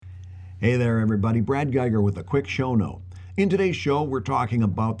Hey there, everybody. Brad Geiger with a quick show note. In today's show, we're talking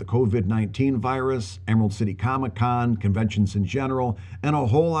about the COVID-19 virus, Emerald City Comic Con, conventions in general, and a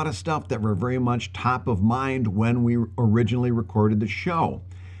whole lot of stuff that were very much top of mind when we originally recorded the show.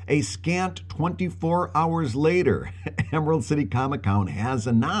 A scant 24 hours later, Emerald City Comic Con has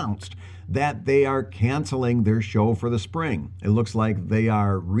announced that they are canceling their show for the spring. It looks like they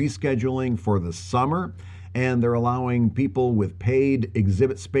are rescheduling for the summer, and they're allowing people with paid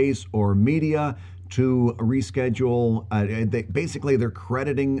exhibit space or media to reschedule. Basically, they're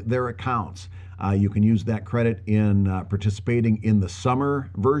crediting their accounts. You can use that credit in participating in the summer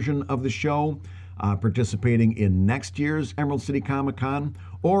version of the show, participating in next year's Emerald City Comic Con,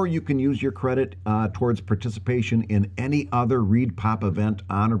 or you can use your credit towards participation in any other ReedPop event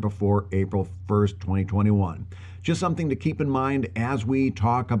on or before April 1st, 2021. Just something to keep in mind as we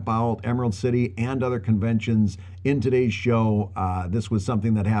talk about Emerald City and other conventions in today's show. This was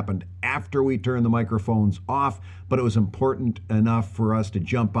something that happened after we turned the microphones off, but it was important enough for us to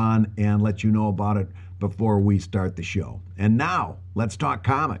jump on and let you know about it before we start the show. And now, let's talk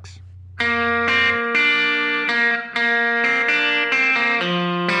comics.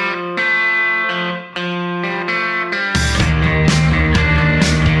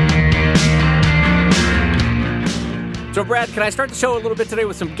 So, Brad, can I start the show a little bit today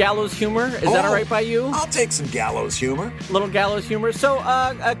with some gallows humor? Is that all right by you? I'll take some gallows humor. Little gallows humor. So,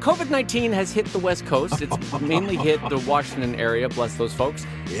 COVID-19 has hit the West Coast. It's mainly hit the Washington area, bless those folks.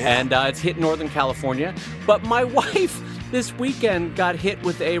 Yeah. And it's hit Northern California. But my wife this weekend got hit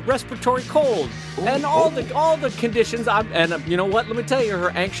with a respiratory cold. And all the conditions. And you know what? Let me tell you, her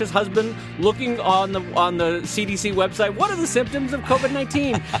anxious husband looking on the CDC website. What are the symptoms of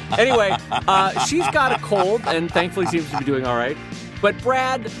COVID-19? Anyway, she's got a cold and thankfully seems to be doing all right. But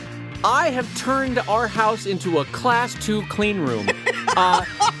Brad, I have turned our house into a Class 2 clean room.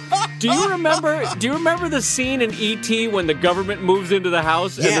 Do you remember the scene in E.T. when the government moves into the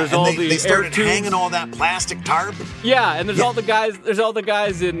house and there's all the they started air tubes? hanging all that plastic tarp? Yeah, and there's all the guys. There's all the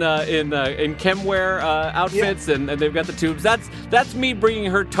guys in chemwear outfits, and they've got the tubes. That's me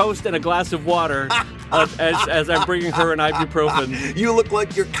bringing her toast and a glass of water as I'm bringing her an ibuprofen. You look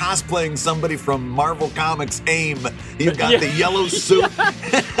like you're cosplaying somebody from Marvel Comics AIM. You've got the yellow suit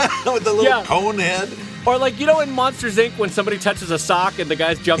with the little cone head. Or like, you know in Monsters, Inc. when somebody touches a sock and the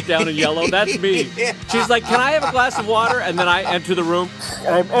guys jump down in yellow? That's me. She's like, can I have a glass of water? And then I enter the room.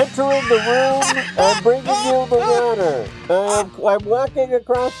 I'm entering the room and bringing you the water. I'm walking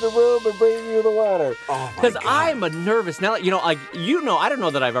across the room and bringing you the water. Because I'm a nervous now. I don't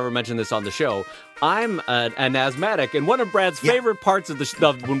know that I've ever mentioned this on the show. I'm an asthmatic, and one of Brad's favorite parts of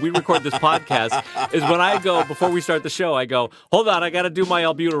when we record this podcast is when I go, before we start the show, I go, hold on, I got to do my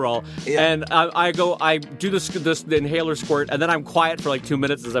albuterol. And I do this inhaler squirt, and then I'm quiet for like 2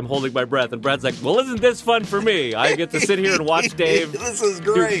 minutes as I'm holding my breath. And Brad's like, well, isn't this fun for me? I get to sit here and watch Dave This is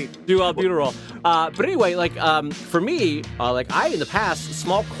great. do albuterol. But anyway, for me, I in the past,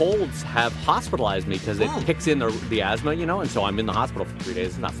 small colds have hospitalized me because it kicks in the asthma, and so I'm in the hospital for 3 days.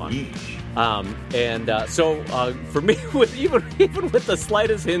 It's not fun. So for me, even with the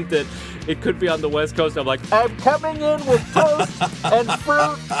slightest hint that it could be on the West Coast, I'm like, I'm coming in with toast and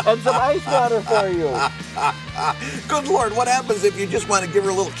fruit and some ice water for you. Good Lord, what happens if you just want to give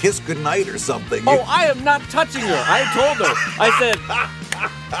her a little kiss goodnight or something? Oh, I am not touching her. I told her.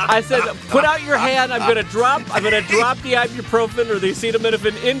 I said, put out your hand. I'm gonna drop the ibuprofen or the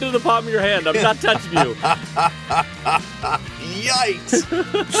acetaminophen into the palm of your hand. I'm not touching you. Yikes!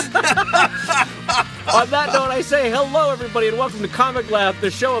 On that note, I say hello, everybody, and welcome to Comic Lab,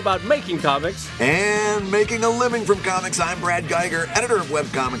 the show about making comics and making a living from comics. I'm Brad Geiger, editor of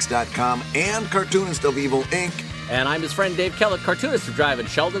webcomics.com and cartoonist of Evil Inc. And I'm his friend Dave Kellett, cartoonist of Drive and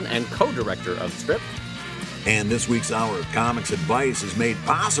Sheldon and co-director of Strip. And this week's Hour of Comics Advice is made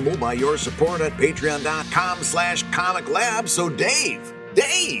possible by your support at patreon.com/comiclab. So Dave,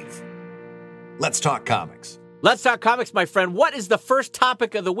 let's talk comics. Let's talk comics, my friend. What is the first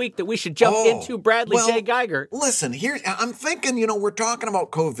topic of the week that we should jump into, Bradley J. Geiger? Listen, here I'm thinking. We're talking about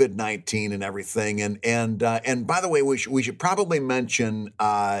COVID-19 and everything, and by the way, we should probably mention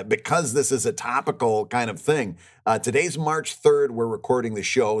because this is a topical kind of thing. Today's March 3rd. We're recording the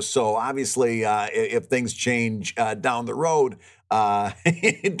show, so obviously, if things change down the road,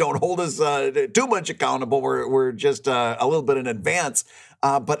 don't hold us too much accountable. We're just a little bit in advance.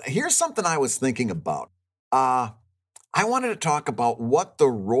 But here's something I was thinking about. I wanted to talk about what the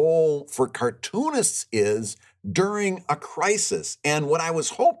role for cartoonists is during a crisis. And what I was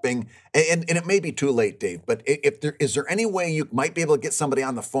hoping, and it may be too late, Dave, but is there any way you might be able to get somebody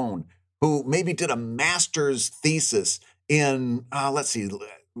on the phone who maybe did a master's thesis in,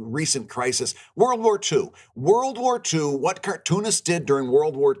 recent crisis, World War II. World War II, what cartoonists did during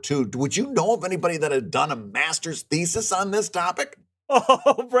World War II. Would you know of anybody that had done a master's thesis on this topic?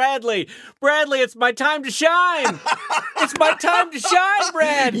 Oh, Bradley, it's my time to shine. It's my time to shine,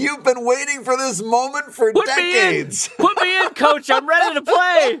 Brad. You've been waiting for this moment for decades. Put me in, coach. I'm ready to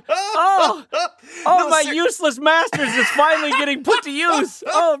play. No, my useless masters is finally getting put to use.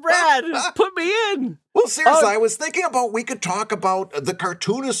 Oh, Brad, put me in. Well, seriously, I was thinking about we could talk about the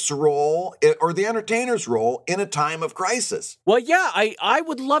cartoonist's role or the entertainer's role in a time of crisis. Well, yeah, I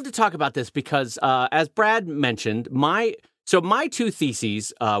would love to talk about this because, as Brad mentioned, my two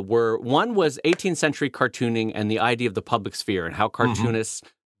theses were, one was 18th century cartooning and the idea of the public sphere and how cartoonists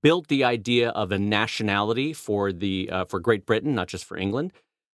built the idea of a nationality for Great Britain, not just for England.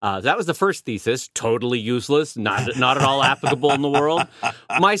 That was the first thesis, totally useless, not at all applicable in the world.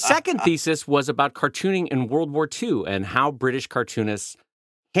 My second thesis was about cartooning in World War II and how British cartoonists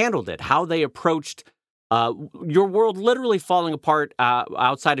handled it, how they approached your world literally falling apart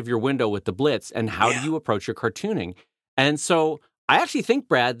outside of your window with the Blitz, and how do you approach your cartooning? And so I actually think,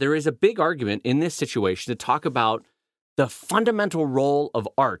 Brad, there is a big argument in this situation to talk about the fundamental role of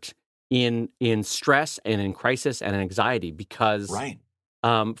art in stress and in crisis and anxiety, because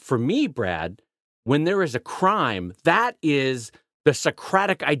for me, Brad, when there is a crime, that is the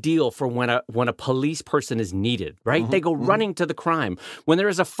Socratic ideal for when a police person is needed, right? They go running to the crime. When there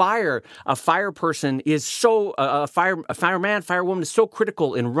is a fire person is so a fireman, firewoman is so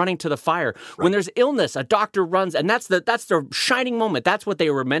critical in running to the fire. When there's illness, a doctor runs, and that's the shining moment. That's what they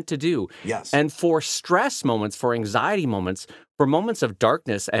were meant to do. Yes. And for stress moments, for anxiety moments, for moments of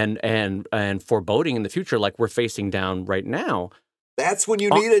darkness and foreboding in the future, like we're facing down right now, that's when you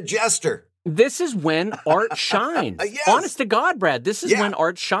need a jester. This is when art shines. Yes. Honest to God, Brad, this is when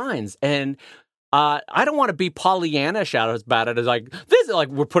art shines. And I don't want to be Pollyanna-ish about it. It's like, this is like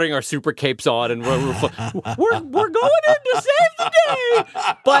we're putting our super capes on and we're going in to save the day.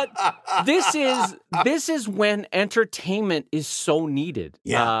 But this is when entertainment is so needed.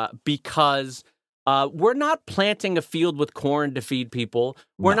 Because we're not planting a field with corn to feed people.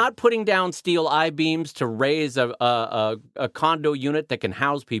 We're not putting down steel I-beams to raise a condo unit that can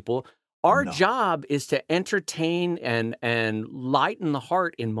house people. Our job is to entertain and lighten the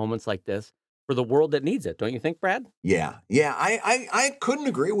heart in moments like this for the world that needs it. Don't you think, Brad? Yeah. I couldn't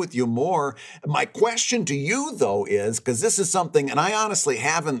agree with you more. My question to you, though, is, because this is something, and I honestly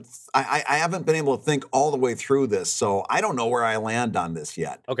haven't been able to think all the way through this, so I don't know where I land on this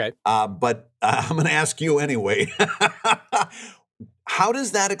yet. Okay. But I'm going to ask you anyway. How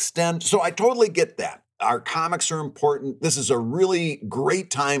does that extend? So I totally get that. Our comics are important. This is a really great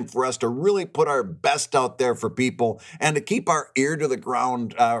time for us to really put our best out there for people and to keep our ear to the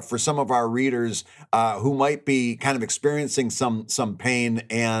ground for some of our readers who might be kind of experiencing some pain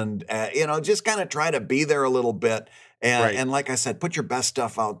and, just kind of try to be there a little bit. And like I said, put your best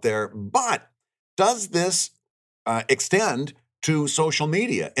stuff out there. But does this extend to social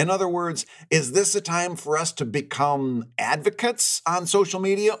media? In other words, is this a time for us to become advocates on social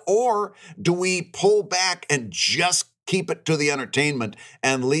media, or do we pull back and just keep it to the entertainment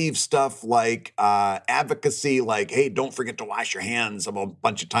and leave stuff like advocacy, like, hey, don't forget to wash your hands a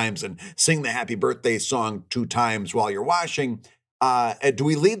bunch of times and sing the happy birthday song 2 times while you're washing? Do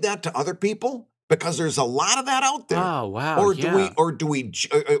we leave that to other people? Because there's a lot of that out there. Oh, wow. Or do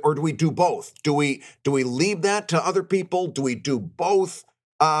we do both? Do we leave that to other people? Do we do both?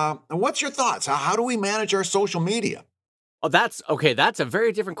 What's your thoughts? How do we manage our social media? Oh, that's okay. That's a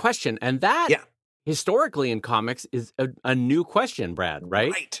very different question. And that historically in comics is a new question, Brad,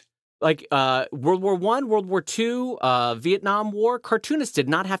 right? Right. Like World War I, World War II, Vietnam War, cartoonists did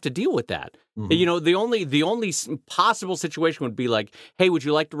not have to deal with that. Mm-hmm. The only possible situation would be like, hey, would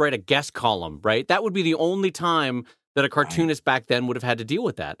you like to write a guest column, right? That would be the only time that a cartoonist back then would have had to deal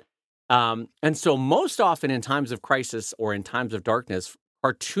with that. And so most often in times of crisis or in times of darkness,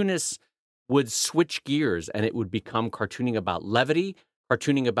 cartoonists would switch gears and it would become cartooning about levity,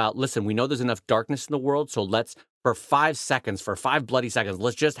 cartooning about, listen, we know there's enough darkness in the world, so let's, for 5 bloody seconds,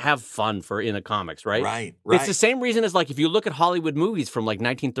 let's just have fun in the comics, right? Right. It's the same reason as, like, if you look at Hollywood movies from, like,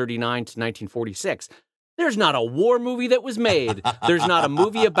 1939 to 1946, there's not a war movie that was made. There's not a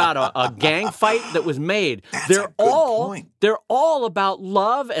movie about a gang fight that was made. They're all about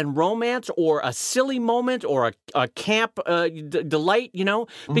love and romance or a silly moment or a camp delight,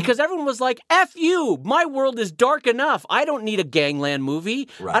 because everyone was like, F you, my world is dark enough. I don't need a gangland movie.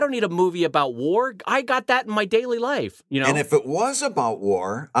 Right. I don't need a movie about war. I got that in my daily life, And if it was about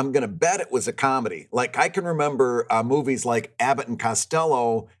war, I'm going to bet it was a comedy. Like, I can remember movies like Abbott and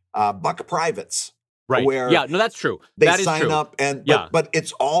Costello, Buck of Privates. Right. where Yeah, no, that's true. they That is sign true. up and Yeah. but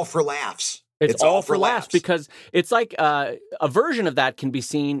it's all for laughs. It's all for laughs because it's like a version of that can be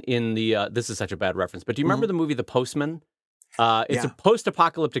seen in the. This is such a bad reference, but do you remember the movie The Postman? It's a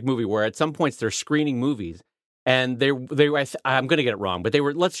post-apocalyptic movie where at some points they're screening movies, and I'm going to get it wrong, but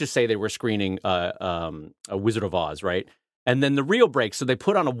let's just say they were screening a Wizard of Oz, right? And then the reel breaks, so they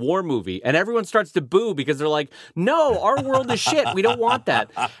put on a war movie, and everyone starts to boo because they're like, "No, our world is shit. We don't want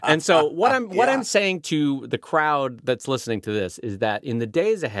that." And so what I'm saying to the crowd that's listening to this is that in the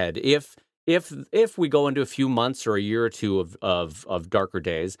days ahead, if we go into a few months or a year or two of darker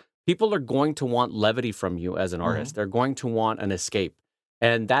days, people are going to want levity from you as an artist. They're going to want an escape,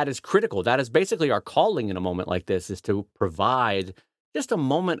 and that is critical. That is basically our calling in a moment like this: is to provide just a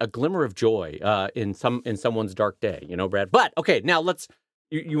moment, a glimmer of joy in someone's dark day, Brad. But okay, now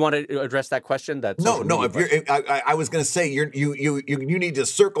you want to address that question? No. I was going to say you need to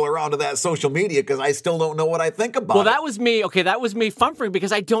circle around to that social media because I still don't know what I think about. Well, that was me. Okay, that was me fumfering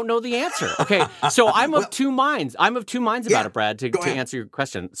because I don't know the answer. Okay, so I'm of two minds. I'm of two minds about it, Brad. To answer your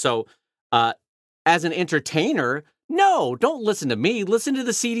question, so as an entertainer. No, don't listen to me. Listen to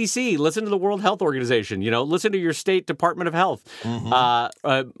the CDC. Listen to the World Health Organization. Listen to your state Department of Health. No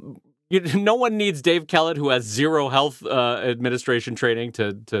one needs Dave Kellett, who has zero health administration training,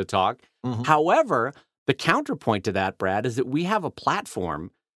 to talk. However, the counterpoint to that, Brad, is that we have a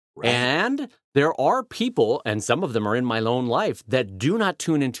platform, and there are people, and some of them are in my own life, that do not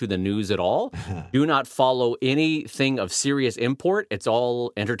tune into the news at all, do not follow anything of serious import. It's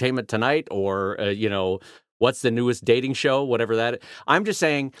all Entertainment Tonight or, what's the newest dating show, whatever that is. I'm just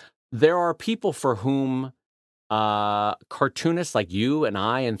saying there are people for whom cartoonists like you and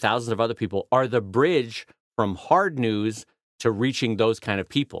I and thousands of other people are the bridge from hard news to reaching those kind of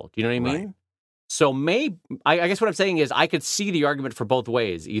people. Do you know what I mean? Right. So I guess what I'm saying is I could see the argument for both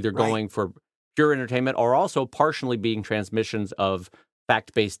ways, either going for pure entertainment or also partially being transmissions of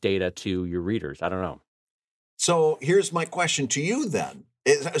fact-based data to your readers. I don't know. So here's my question to you then.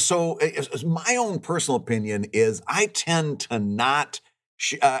 My own personal opinion is I tend to not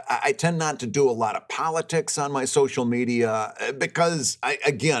to do a lot of politics on my social media because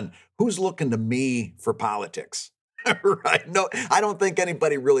who's looking to me for politics? Right? No, I don't think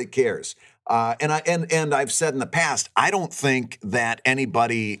anybody really cares. And I've said in the past, I don't think that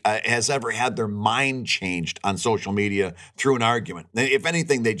anybody has ever had their mind changed on social media through an argument. If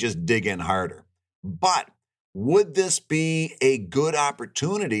anything, they just dig in harder. But would this be a good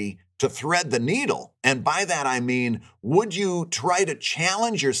opportunity to thread the needle? And by that, I mean, would you try to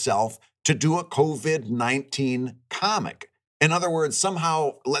challenge yourself to do a COVID-19 comic? In other words,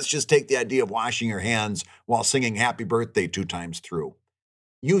 somehow, let's just take the idea of washing your hands while singing Happy Birthday 2 times through.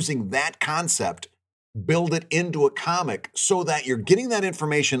 Using that concept, build it into a comic so that you're getting that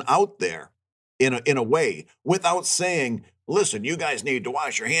information out there in a way without saying, listen, you guys need to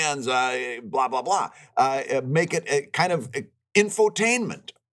wash your hands, blah, blah, blah. Make it a kind of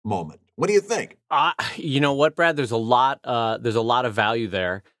infotainment moment. What do you think? You know what, Brad? There's a lot of value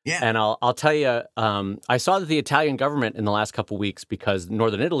there. Yeah. And I'll tell you, I saw that the Italian government in the last couple of weeks, because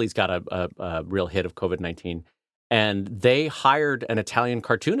Northern Italy's got a real hit of COVID-19, and they hired an Italian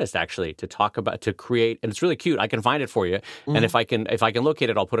cartoonist actually to create, and it's really cute. I can find it for you, and if I can locate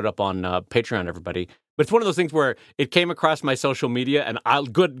it, I'll put it up on Patreon, everybody. But it's one of those things where it came across my social media, and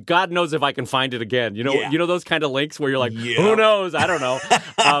God knows if I can find it again. You know those kind of links where you're like, who knows? I don't know.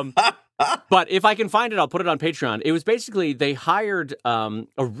 But if I can find it, I'll put it on Patreon. It was basically they hired a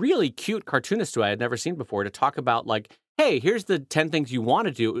really cute cartoonist who I had never seen before to talk about, like, hey, here's the 10 things you want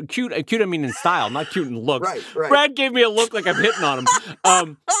to do. Cute, I mean in style, not cute in looks. Right. Brad gave me a look like I'm hitting on him.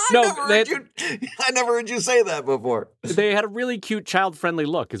 I never heard you say that before. They had a really cute, child-friendly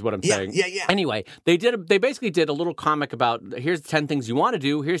look, is what I'm saying. Yeah. Anyway, they basically did a little comic about, here's 10 things you want to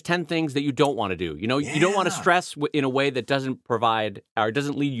do, here's 10 things that you don't want to do. You don't want to stress in a way that doesn't provide, or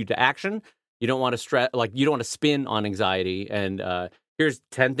doesn't lead you to action. You don't want to stress, like, you don't want to spin on anxiety, and here's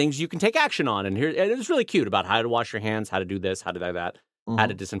 10 things you can take action on. And it was really cute about how to wash your hands, how to do this, how to do that, how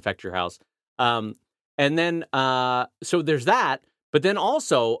to disinfect your house. And then, so there's that. But then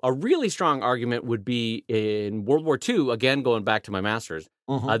also a really strong argument would be in World War II, again, going back to my master's,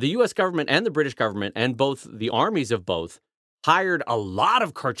 the U.S. government and the British government and both the armies of both hired a lot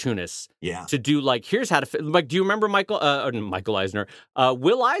of cartoonists to do, like, here's how to, like, do you remember Michael Eisner?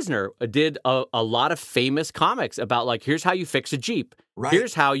 Will Eisner did a lot of famous comics about, like, here's how you fix a Jeep. Right.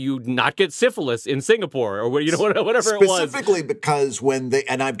 Here's how you not get syphilis in Singapore, or whatever it was. Specifically because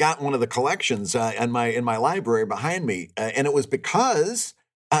and I've got one of the collections in my library behind me, and it was because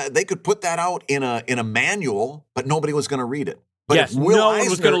they could put that out in a manual, but nobody was going to read it. But yes, no one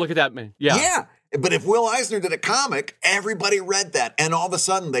was going to look at that. Yeah. But if Will Eisner did a comic, everybody read that. And all of a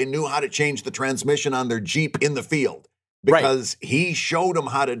sudden, they knew how to change the transmission on their Jeep in the field because he showed them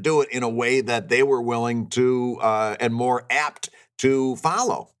how to do it in a way that they were willing to and more apt to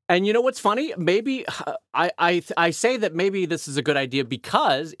follow. And you know what's funny? Maybe I say that maybe this is a good idea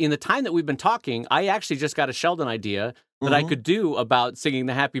because in the time that we've been talking, I actually just got a Sheldon idea that I could do about singing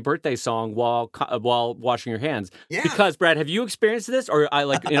the happy birthday song while washing your hands. Yeah. Because, Brad, have you experienced this? Or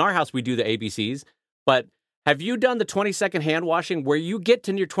in our house, we do the ABCs, but have you done the 20-second hand washing where you get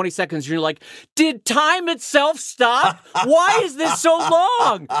to near 20 seconds and you're like, did time itself stop? Why is this so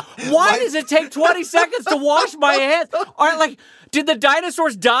long? Why does it take 20 seconds to wash my hands? Did the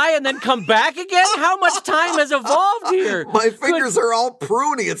dinosaurs die and then come back again? How much time has evolved here? My fingers are all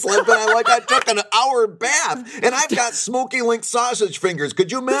pruny. It's like I took an hour bath, and I've got Smoky Link sausage fingers.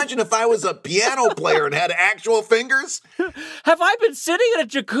 Could you imagine if I was a piano player and had actual fingers? Have I been sitting in a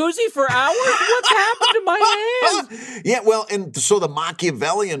jacuzzi for hours? What's happened to my hands? Yeah, well, and so the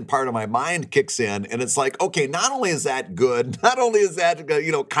Machiavellian part of my mind kicks in, and it's like, okay, not only is that good, not only is that,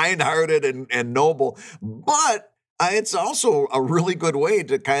 kind-hearted and noble, but it's also a really good way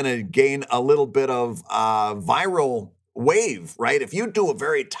to kind of gain a little bit of viral wave, right? If you do a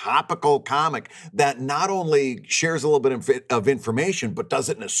very topical comic that not only shares a little bit of information, but does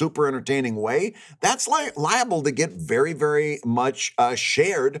it in a super entertaining way, that's liable to get very, very much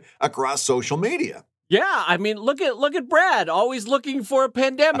shared across social media. Yeah, I mean, look at Brad, always looking for a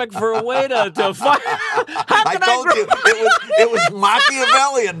pandemic for a way to find. I told you it was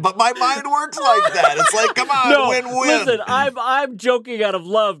Machiavellian, but my mind works like that. It's like, come on, win-win. Listen, I'm joking out of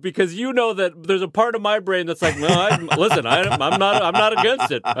love because you know that there's a part of my brain that's like, no, I'm not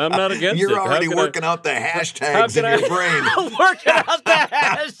against it. I'm not against it. You're already working out the hashtags in your brain. Working out the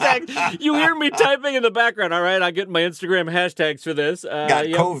hashtags. You hear me typing in the background. All right, I get my Instagram hashtags for this. Got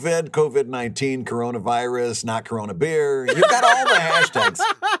COVID-19, coronavirus, not Corona beer. You've got all the hashtags.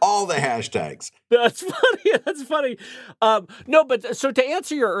 All the hashtags. That's funny. That's funny. No, but so to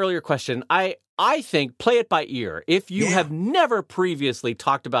answer your earlier question, I think play it by ear. If you have never previously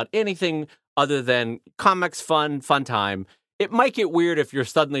talked about anything other than comics, fun time, it might get weird if you're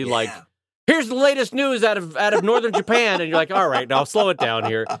suddenly like, here's the latest news out of northern Japan, and you're like, all right, now slow it down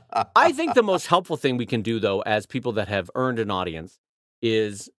here. I think the most helpful thing we can do, though, as people that have earned an audience,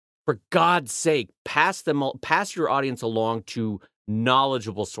 is for God's sake, pass your audience along to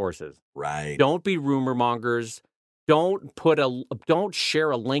knowledgeable sources. Right. Don't be rumor mongers. Don't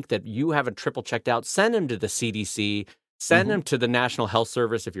share a link that you haven't triple checked out. Send them to the CDC. Send them to the National Health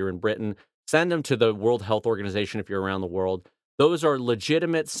Service if you're in Britain. Send them to the World Health Organization if you're around the world. Those are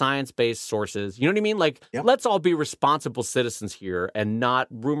legitimate science-based sources. You know what I mean? Like, let's all be responsible citizens here and not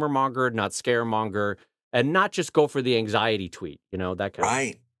rumor monger, not scaremonger, and not just go for the anxiety tweet. You know, that kind of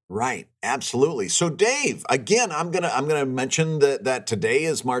thing. Right. Absolutely. So, Dave, again, I'm gonna mention that today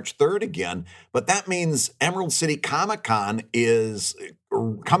is March 3rd again, but that means Emerald City Comic Con is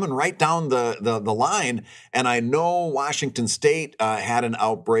coming right down the line. And I know Washington State had an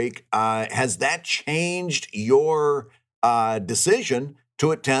outbreak. Has that changed your decision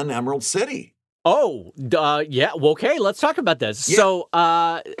to attend Emerald City? Oh, yeah. Well, okay, let's talk about this. Yeah. So,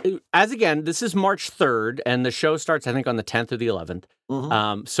 this is March 3rd, and the show starts, I think, on the 10th or the 11th.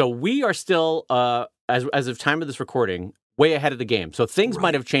 So we are still, as of time of this recording, way ahead of the game. So things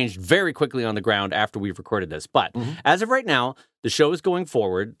might have changed very quickly on the ground after we've recorded this. But as of right now, the show is going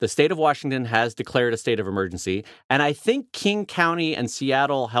forward. The state of Washington has declared a state of emergency. And I think King County and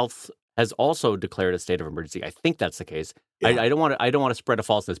Seattle Health has also declared a state of emergency. I think that's the case. Yeah. I don't want to spread a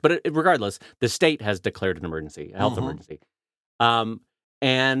falseness, but regardless, the state has declared an emergency, a health emergency.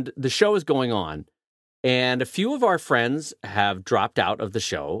 And the show is going on. And a few of our friends have dropped out of the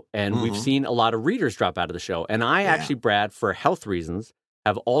show, and we've seen a lot of readers drop out of the show. And I actually, Brad, for health reasons,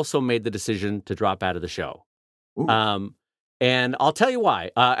 have also made the decision to drop out of the show. And I'll tell you why.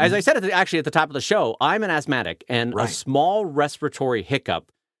 As I said at the top of the show, I'm an asthmatic, and a small respiratory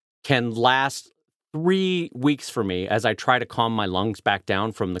hiccup can last 3 weeks for me as I try to calm my lungs back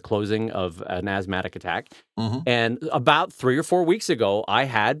down from the closing of an asthmatic attack. And about 3 or 4 weeks ago, I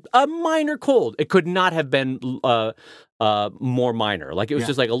had a minor cold. It could not have been more minor. Like, it was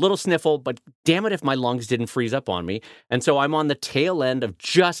just like a little sniffle, but damn it if my lungs didn't freeze up on me. And so I'm on the tail end of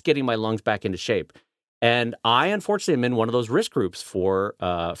just getting my lungs back into shape. And I, unfortunately, am in one of those risk groups for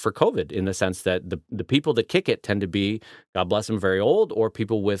COVID, in the sense that the people that kick it tend to be, God bless them, very old, or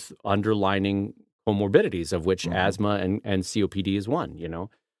people with underlying comorbidities, of which asthma and COPD is one, you know?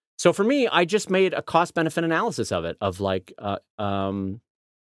 So for me, I just made a cost-benefit analysis of it, of like,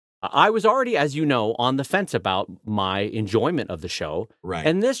 I was already, as you know, on the fence about my enjoyment of the show. Right.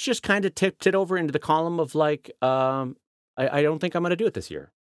 And this just kind of tipped it over into the column of like, I don't think I'm going to do it this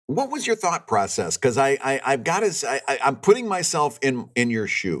year. What was your thought process? Because I've got to, I'm putting myself in your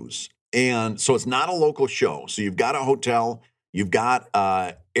shoes. And so it's not a local show. So you've got a hotel, you've got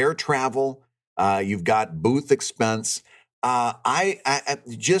air travel, you've got booth expense. At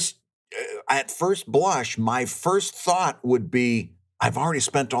first blush, my first thought would be, I've already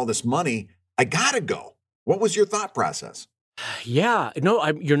spent all this money. I got to go. What was your thought process? Yeah, no,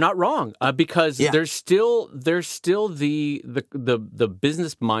 you're not wrong because there's still the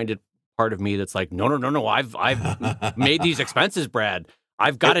business minded part of me that's like, no. I've made these expenses, Brad.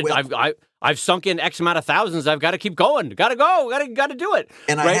 I've got it. I've sunk in X amount of thousands. I've got to keep going. Got to go. Got to do it.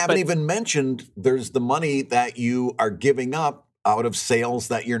 And I haven't even mentioned there's the money that you are giving up out of sales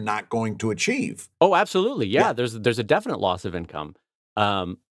that you're not going to achieve. Oh, absolutely. Yeah. There's a definite loss of income.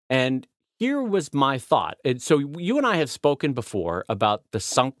 And here was my thought. And so you and I have spoken before about the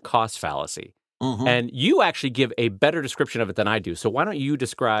sunk cost fallacy. Mm-hmm. And you actually give a better description of it than I do. So why don't you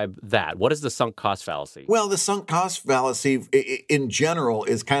describe that? What is the sunk cost fallacy? Well, the sunk cost fallacy in general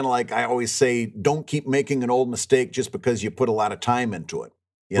is kind of like I always say, don't keep making an old mistake just because you put a lot of time into it.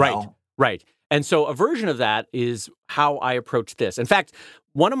 You know? Right. And so a version of that is how I approach this. In fact,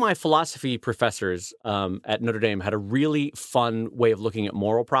 one of my philosophy professors at Notre Dame had a really fun way of looking at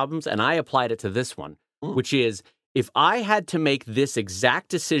moral problems, and I applied it to this one, which is, if I had to make this exact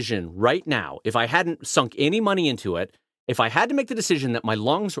decision right now, if I hadn't sunk any money into it, if I had to make the decision that my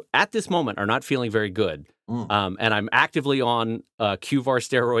lungs at this moment are not feeling very good, and I'm actively on QVAR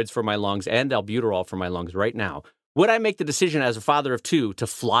steroids for my lungs and albuterol for my lungs right now, would I make the decision as a father of two to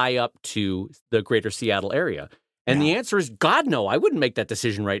fly up to the greater Seattle area? And the answer is, God, no, I wouldn't make that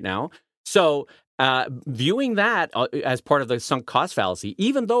decision right now. So viewing that as part of the sunk cost fallacy,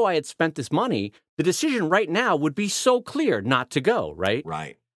 even though I had spent this money, the decision right now would be so clear not to go, right?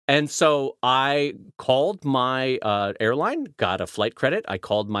 Right. And so I called my airline, got a flight credit. I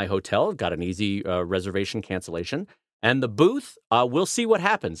called my hotel, got an easy reservation cancellation. And the booth, we'll see what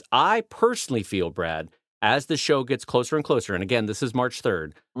happens. I personally feel, Brad, as the show gets closer and closer, and again, this is March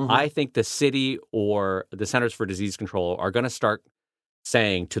 3rd, I think the city or the Centers for Disease Control are going to start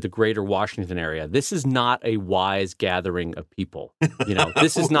saying to the greater Washington area, this is not a wise gathering of people. You know,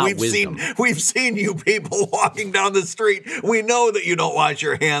 this is not wisdom. We've seen you people walking down the street. We know that you don't wash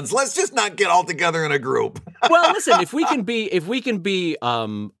your hands. Let's just not get all together in a group. Well, listen, if we can be,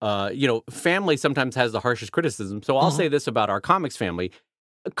 family sometimes has the harshest criticism. So I'll say this about our comics family.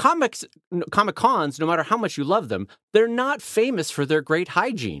 Comic-Cons, no matter how much you love them, they're not famous for their great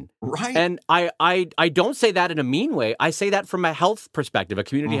hygiene. Right. And I don't say that in a mean way. I say that from a health perspective, a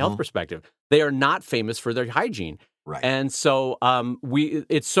community health perspective. They are not famous for their hygiene. Right. And so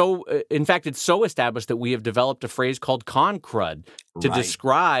it's so established that we have developed a phrase called con crud to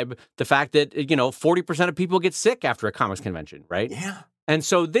describe the fact that, 40% of people get sick after a comics convention, right? Yeah. And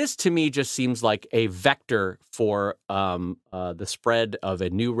so this, to me, just seems like a vector for the spread of a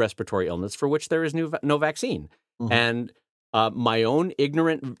new respiratory illness for which there is no vaccine. And my own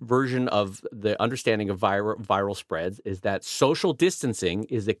ignorant version of the understanding of viral spreads is that social distancing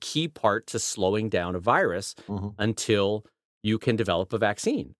is a key part to slowing down a virus until you can develop a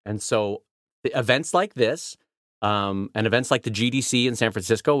vaccine. And so the events like this and events like the GDC in San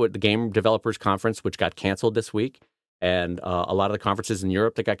Francisco, the Game Developers Conference, which got canceled this week, and a lot of the conferences in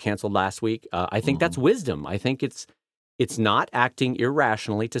Europe that got canceled last week, I think that's wisdom. I think it's not acting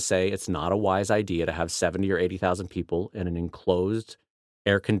irrationally to say it's not a wise idea to have 70 or 80,000 people in an enclosed,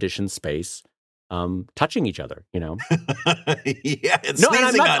 air-conditioned space touching each other, Yeah,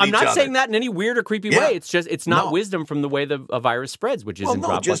 I'm not saying that in any weird or creepy way. It's just it's not wisdom from the way a virus spreads, which is in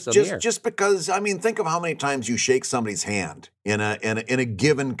droplets of the air. Just because, think of how many times you shake somebody's hand in a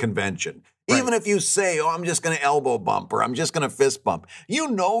given convention. Right. Even if you say, I'm just going to elbow bump or I'm just going to fist bump,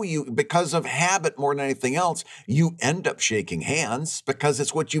 because of habit more than anything else, you end up shaking hands because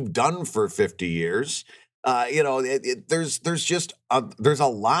it's what you've done for 50 years. There's a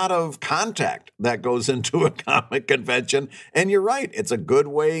lot of contact that goes into a comic convention, and you're right. It's a good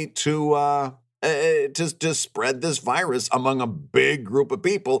way to spread this virus among a big group of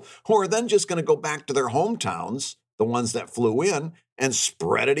people who are then just going to go back to their hometowns, the ones that flew in, and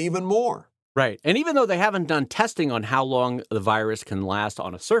spread it even more. Right. And even though they haven't done testing on how long the virus can last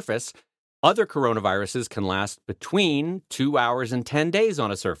on a surface, other coronaviruses can last between 2 hours and 10 days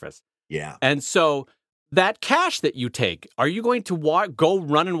on a surface. Yeah. And so that cash that you take, are you going to go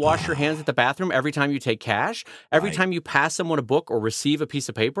run and wash your hands at the bathroom every time you take cash? Every time you pass someone a book or receive a piece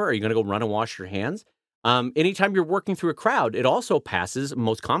of paper, are you going to go run and wash your hands? Anytime you're working through a crowd, it also passes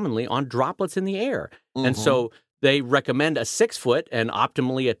most commonly on droplets in the air. And so they recommend a 6-foot and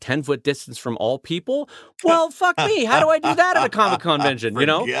optimally a 10-foot distance from all people. Well, fuck me. How do I do that at a comic convention?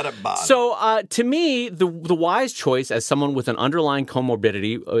 Forget about it. So to me, the wise choice as someone with an underlying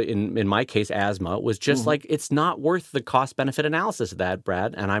comorbidity, in my case, asthma, was just like, it's not worth the cost benefit analysis of that,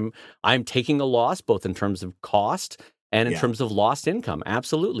 Brad. And I'm taking a loss both in terms of cost and in terms of lost income,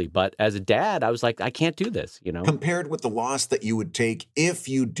 absolutely. But as a dad, I was like, I can't do this, Compared with the loss that you would take if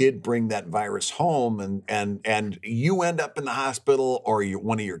you did bring that virus home and you end up in the hospital or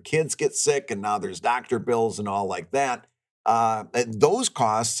one of your kids gets sick and now there's doctor bills and all like that. And those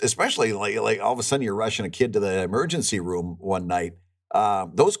costs, especially like all of a sudden you're rushing a kid to the emergency room one night,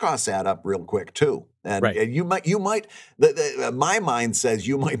 those costs add up real quick too. And you might, my mind says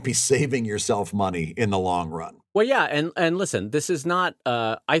you might be saving yourself money in the long run. Well, yeah, and listen, this is not.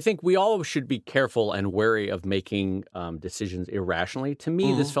 I think we all should be careful and wary of making decisions irrationally. To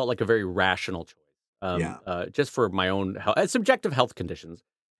me, this felt like a very rational choice, just for my own subjective health conditions.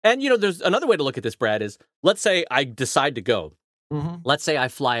 And there's another way to look at this, Brad. Is let's say I decide to go. Let's say I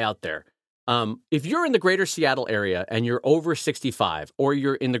fly out there. If you're in the greater Seattle area and you're over 65, or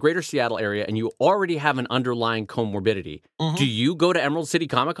you're in the greater Seattle area and you already have an underlying comorbidity, do you go to Emerald City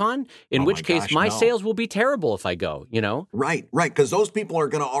Comic Con? In which case, my sales will be terrible if I go, Right. Because those people are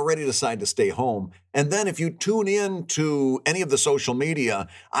going to already decide to stay home. And then if you tune in to any of the social media,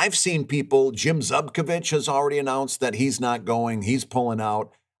 I've seen people, Jim Zubkovich has already announced that he's not going, he's pulling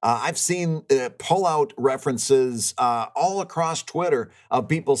out. I've seen pull-out references all across Twitter of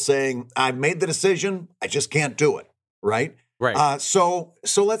people saying, I've made the decision, I just can't do it, right? Right. So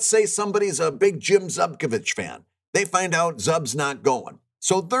let's say somebody's a big Jim Zubkovich fan. They find out Zub's not going,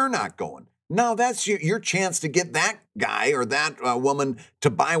 so they're not going. Now that's your chance to get that guy or that woman to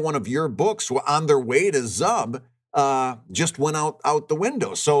buy one of your books on their way to Zub. Just went out the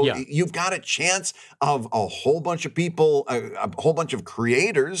window. So you've got a chance of a whole bunch of people, a whole bunch of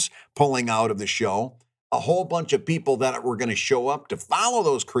creators pulling out of the show. A whole bunch of people that were going to show up to follow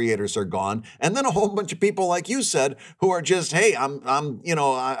those creators are gone. And then a whole bunch of people, like you said, who are just, hey, I'm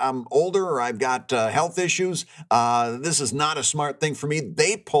older or I've got health issues. This is not a smart thing for me.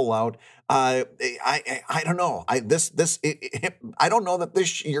 They pull out. I don't know. I don't know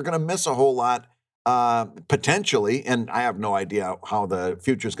that you're going to miss a whole lot. Potentially, and I have no idea how the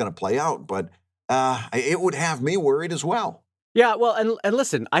future is going to play out, but it would have me worried as well. Yeah, well, and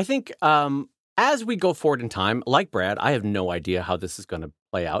listen, I think as we go forward in time, like Brad, I have no idea how this is going to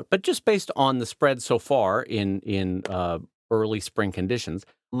play out, but just based on the spread so far in early spring conditions,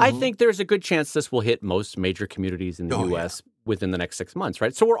 I think there's a good chance this will hit most major communities in the U.S. within the next 6 months,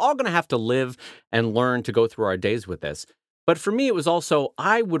 right? So we're all going to have to live and learn to go through our days with this. But for me, it was also,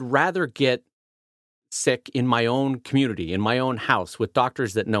 I would rather get sick in my own community, in my own house with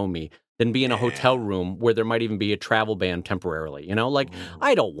doctors that know me than be in a hotel room where there might even be a travel ban temporarily,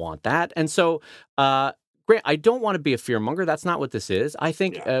 I don't want that. And so, Grant, I don't want to be a fearmonger. That's not what this is. I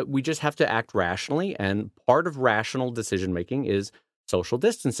think we just have to act rationally. And part of rational decision-making is social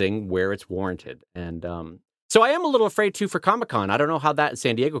distancing where it's warranted. And so I am a little afraid too for Comic-Con. I don't know how that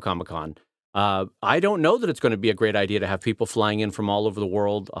San Diego Comic-Con. I don't know that it's going to be a great idea to have people flying in from all over the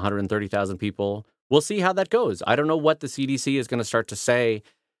world, 130,000 people. We'll see how that goes. I don't know what the CDC is going to start to say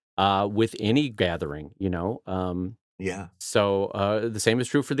with any gathering, So the same is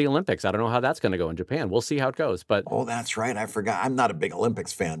true for the Olympics. I don't know how that's going to go in Japan. We'll see how it goes. But that's right. I forgot. I'm not a big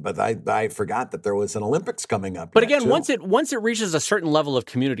Olympics fan, but I forgot that there was an Olympics coming up. But again, once it reaches a certain level of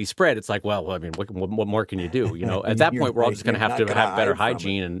community spread, it's like, well, I mean, what more can you do? At that point, we're all just going to have better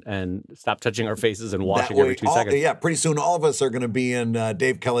hygiene and stop touching our faces and washing every 2 seconds. Yeah, pretty soon all of us are going to be in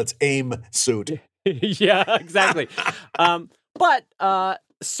Dave Kellett's AIM suit. Yeah, exactly.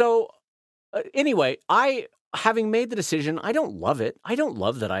 Anyway, having made the decision, I don't love it. I don't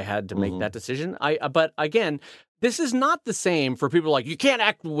love that I had to make that decision. But again, this is not the same for people like, you can't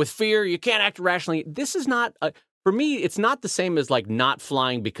act with fear, you can't act rationally. This is not, for me, it's not the same as like not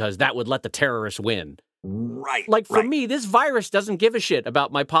flying because that would let the terrorists win. Right. Like for me, this virus doesn't give a shit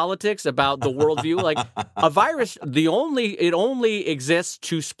about my politics, about the worldview. Like a virus, it only exists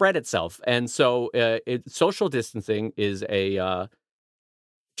to spread itself. And so social distancing is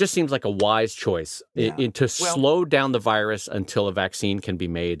just seems like a wise choice to slow down the virus until a vaccine can be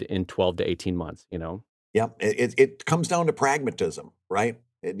made in 12 to 18 months, Yeah, it comes down to pragmatism, right?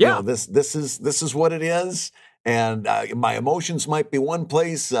 This is what it is. And my emotions might be one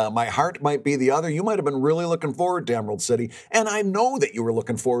place, my heart might be the other. You might have been really looking forward to Emerald City. And I know that you were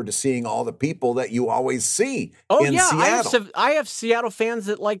looking forward to seeing all the people that you always see in Seattle. I have Seattle fans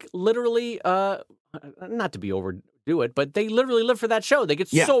that like literally, not to be overdo it, but they literally live for that show. They get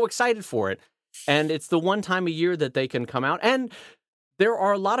so excited for it. And it's the one time a year that they can come out. And there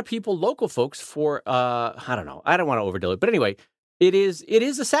are a lot of people, local folks, for, I don't know. I don't want to overdo it. But anyway, it is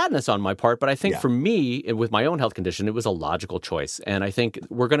a sadness on my part. But I think for me, and with my own health condition, it was a logical choice. And I think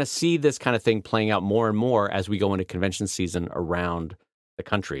we're going to see this kind of thing playing out more and more as we go into convention season around the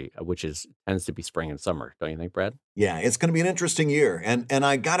country, which tends to be spring and summer. Don't you think, Brad? Yeah, it's going to be an interesting year. And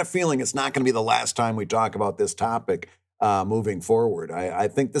I got a feeling it's not going to be the last time we talk about this topic moving forward. I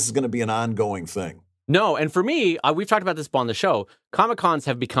think this is going to be an ongoing thing. No, and for me, we've talked about this on the show. Comic-Cons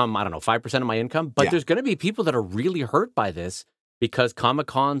have become, 5% of my income, but there's going to be people that are really hurt by this because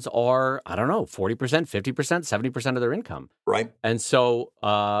Comic-Cons are, 40%, 50%, 70% of their income. Right. And so,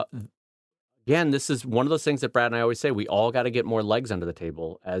 again, this is one of those things that Brad and I always say, we all got to get more legs under the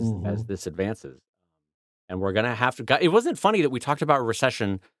table as this advances. And we're going to have to, it wasn't funny that we talked about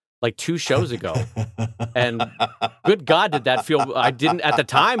recession like 2 shows ago. And good God, did that feel, at the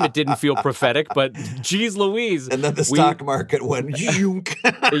time, it didn't feel prophetic, but geez Louise. And then the stock market went,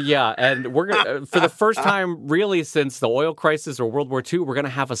 yeah. And we're going to, for the first time really since the oil crisis or World War II, we're going to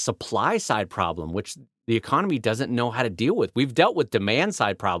have a supply side problem, which the economy doesn't know how to deal with. We've dealt with demand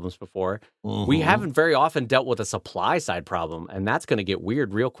side problems before. We haven't very often dealt with a supply side problem, and that's going to get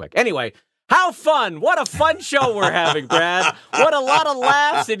weird real quick. Anyway, how fun. What a fun show we're having, Brad. What a lot of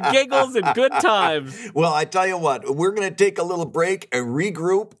laughs and giggles and good times. Well, I tell you what, we're going to take a little break and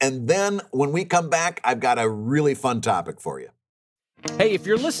regroup, and then when we come back, I've got a really fun topic for you. Hey, if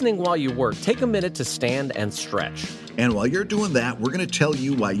you're listening while you work, take a minute to stand and stretch. And while you're doing that, we're going to tell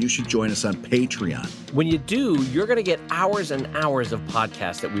you why you should join us on Patreon. When you do, you're going to get hours and hours of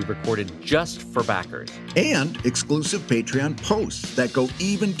podcasts that we've recorded just for backers. And exclusive Patreon posts that go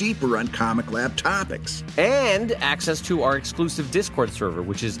even deeper on Comic Lab topics. And access to our exclusive Discord server,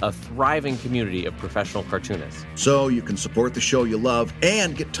 which is a thriving community of professional cartoonists. So you can support the show you love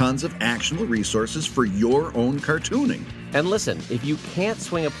and get tons of actionable resources for your own cartooning. And listen, if you can't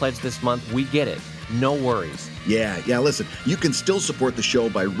swing a pledge this month, we get it. No worries. Yeah, listen, you can still support the show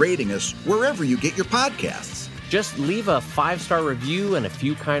by rating us wherever you get your podcasts. Just leave a 5-star review and a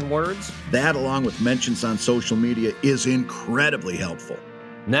few kind words. That, along with mentions on social media, is incredibly helpful.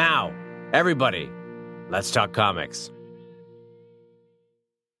 Now, everybody, let's talk comics.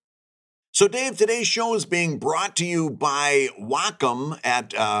 So, Dave, today's show is being brought to you by Wacom at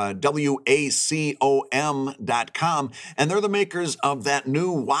WACOM.com, and they're the makers of that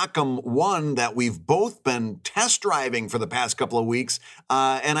new Wacom One that we've both been test driving for the past couple of weeks,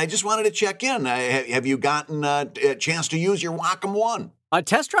 and I just wanted to check in. Have you gotten a chance to use your Wacom One? A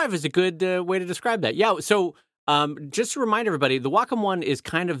test drive is a good way to describe that. Yeah, so just to remind everybody, the Wacom One is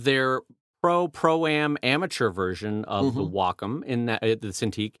kind of their Pro-Am amateur version of the Wacom, in that the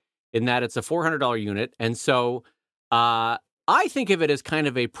Cintiq, in that it's a $400 unit. And so I think of it as kind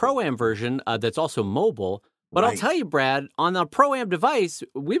of a Pro-Am version that's also mobile. But I'll tell you, Brad, on the Pro-Am device,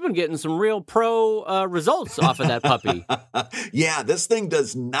 we've been getting some real pro results off of that puppy. Yeah, this thing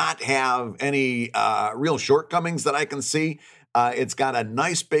does not have any real shortcomings that I can see. It's got a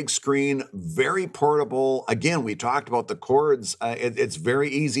nice big screen, very portable. Again, we talked about the cords. It's very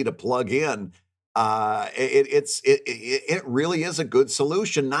easy to plug in. It really is a good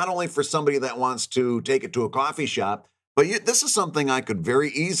solution, not only for somebody that wants to take it to a coffee shop, but this is something I could very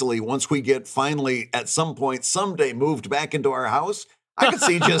easily, once we get finally at some point someday moved back into our house, I could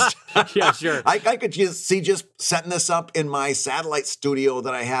see just yeah, sure. I could just see setting this up in my satellite studio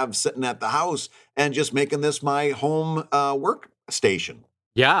that I have sitting at the house and just making this my home workstation.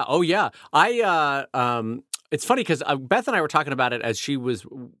 Yeah. Oh, yeah. It's funny because Beth and I were talking about it as she was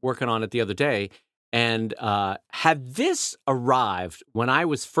working on it the other day. And had this arrived when I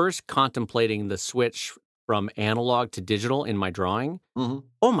was first contemplating the switch from analog to digital in my drawing,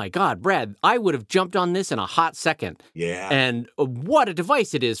 oh my God, Brad, I would have jumped on this in a hot second. Yeah. And what a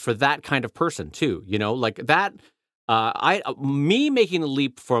device it is for that kind of person too. You know, like that, me making the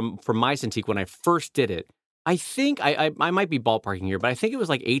leap from my Cintiq when I first did it, I think I might be ballparking here, but I think it was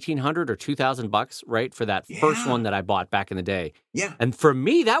like $1,800 or $2,000, right, for that first one that I bought back in the day. Yeah. And for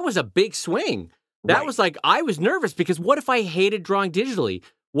me, that was a big swing. That was like, I was nervous because what if I hated drawing digitally?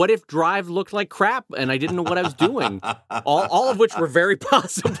 What if Drive looked like crap and I didn't know what I was doing? All of which were very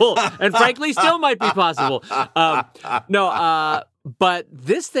possible, and frankly, still might be possible. But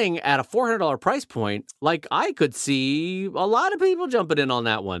this thing at a $400 price point, like I could see a lot of people jumping in on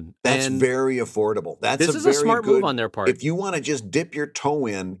that one. That's And very affordable. this is a smart move on their part. If you want to just dip your toe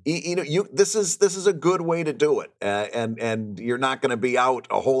in, this is a good way to do it, and you're not going to be out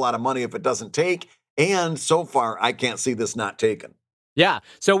a whole lot of money if it doesn't take. And so far, I can't see this not taken. Yeah.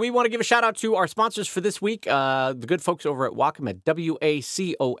 So we want to give a shout out to our sponsors for this week, the good folks over at Wacom at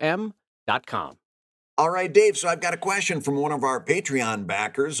WACOM.com. All right, Dave, so I've got a question from one of our Patreon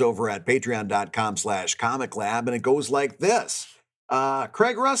backers over at patreon.com/Comic Lab, and it goes like this.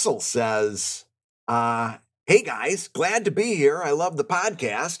 Craig Russell says, hey guys, glad to be here. I love the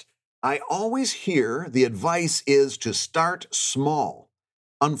podcast. I always hear the advice is to start small.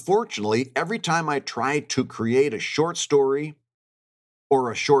 Unfortunately, every time I try to create a short story or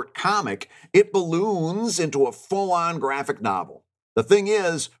a short comic, it balloons into a full-on graphic novel. The thing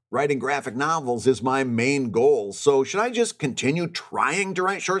is, writing graphic novels is my main goal, so should I just continue trying to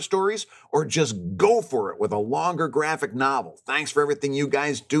write short stories or just go for it with a longer graphic novel? Thanks for everything you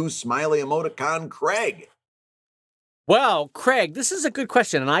guys do. Smiley emoticon, Craig. Well, Craig, this is a good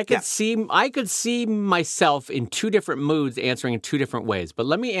question, and I could see myself in two different moods answering in two different ways. But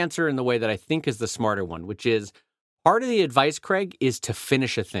let me answer in the way that I think is the smarter one, which is part of the advice, Craig, is to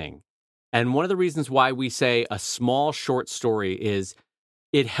finish a thing. And one of the reasons why we say a small short story is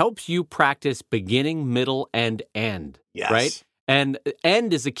it helps you practice beginning, middle, and end. Yes. Right? And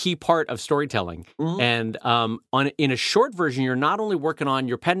end is a key part of storytelling. Mm-hmm. And in a short version, you're not only working on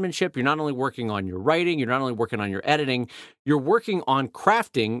your penmanship, you're not only working on your writing, you're not only working on your editing, you're working on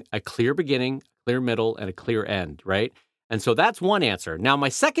crafting a clear beginning, clear middle, and a clear end, right? And so that's one answer. Now, my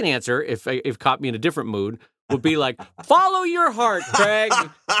second answer, if caught me in a different mood, would be like, follow your heart, Craig.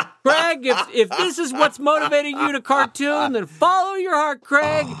 Craig, if this is what's motivating you to cartoon, then follow your heart,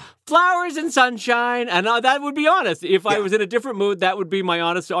 Craig. Flowers and sunshine. And that would be honest. If I was in a different mood, that would be my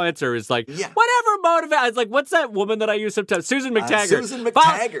honest answer. Is like, whatever motivates. It's like, what's that woman that I use sometimes? Susan McTaggart. Susan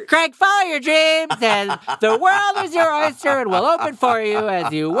McTaggart. Craig, follow your dreams, and the world is your oyster and will open for you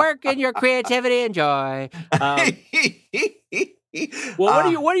as you work in your creativity and joy.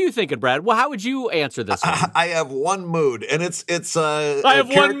 Well, what are you thinking, Brad? Well, how would you answer this one? I have one mood, and it's I have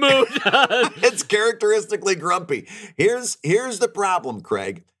one mood. It's characteristically grumpy. Here's the problem,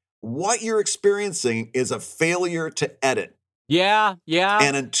 Craig. What you're experiencing is a failure to edit. Yeah.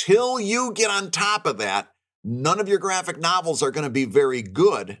 And until you get on top of that, none of your graphic novels are going to be very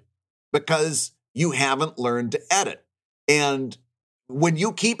good because you haven't learned to edit. And when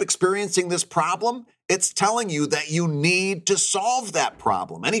you keep experiencing this problem, it's telling you that you need to solve that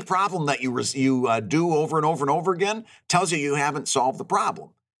problem. Any problem that you do over and over and over again tells you haven't solved the problem.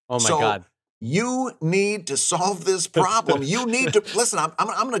 Oh, my God. You need to solve this problem. You need to, listen, I'm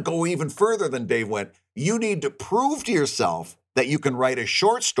going to go even further than Dave went. You need to prove to yourself that you can write a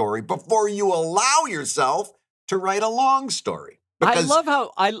short story before you allow yourself to write a long story. Because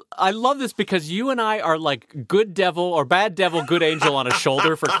I love this because you and I are like good devil or bad devil, good angel on a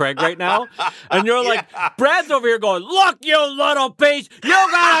shoulder for Craig right now. And you're like, Brad's over here going, look, you little piece, you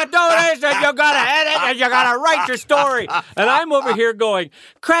gotta do this and you gotta edit and you gotta write your story. And I'm over here going,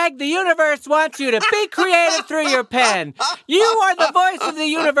 Craig, the universe wants you to be creative through your pen. You are the voice of the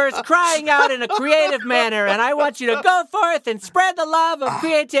universe crying out in a creative manner. And I want you to go forth and spread the love of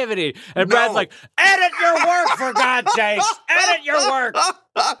creativity. And Brad's like, edit your work for God's sakes. Edit your work.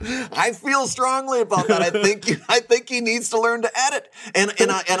 I feel strongly about that. I think he needs to learn to edit, and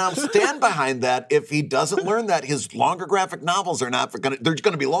I'll stand behind that. If he doesn't learn that, his longer graphic novels are not they're going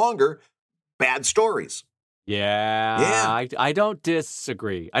to be longer, bad stories. Yeah. I don't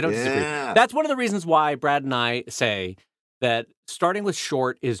disagree. That's one of the reasons why Brad and I say that starting with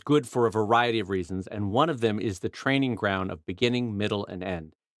short is good for a variety of reasons, and one of them is the training ground of beginning, middle, and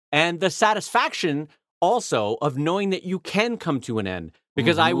end, and the satisfaction also of knowing that you can come to an end.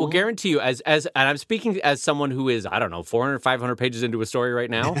 Because I will guarantee you, and I'm speaking as someone who is, 400, 500 pages into a story right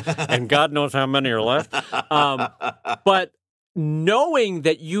now, and God knows how many are left. But knowing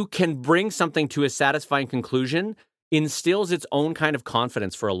that you can bring something to a satisfying conclusion instills its own kind of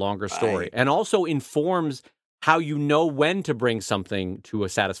confidence for a longer story, and also informs how you know when to bring something to a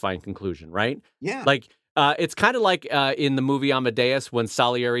satisfying conclusion, right? Yeah. Like, it's kind of like in the movie Amadeus when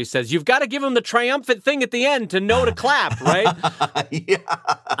Salieri says, you've got to give him the triumphant thing at the end to know to clap, right?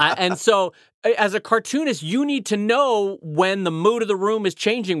 And so as a cartoonist, you need to know when the mood of the room is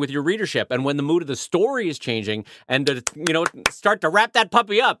changing with your readership and when the mood of the story is changing and to, start to wrap that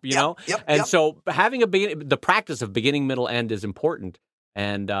puppy up, know? So having the practice of beginning, middle, end is important.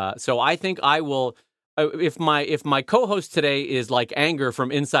 And so I think I will... If my co-host today is like Anger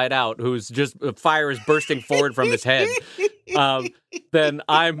from Inside Out, who's just fire is bursting forward from his head, then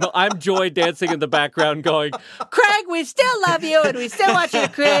I'm joy dancing in the background going, Craig, we still love you and we still want you to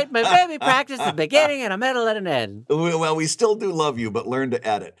create my baby practice at the beginning and a middle and an end. Well, we still do love you, but learn to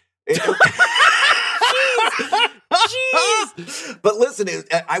edit. Jeez. But listen,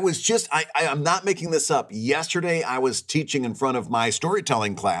 I'm not making this up. Yesterday, I was teaching in front of my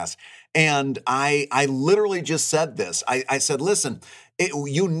storytelling class, and I literally just said this. I said, listen,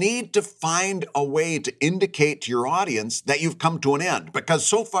 you need to find a way to indicate to your audience that you've come to an end, because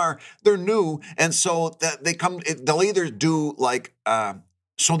so far they're new, and so that they'll either do like,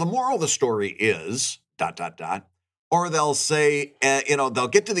 so the moral of the story is ... Or they'll say, they'll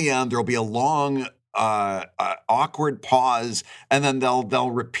get to the end, there'll be a long, awkward pause, and then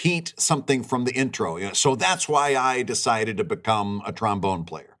they'll repeat something from the intro. So that's why I decided to become a trombone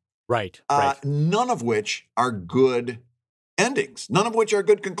player. Right. None of which are good endings. None of which are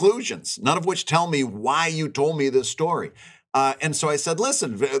good conclusions. None of which tell me why you told me this story. And so I said,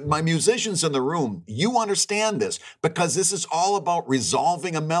 listen, my musicians in the room, you understand this, because this is all about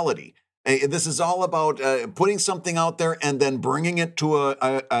resolving a melody. This is all about putting something out there and then bringing it to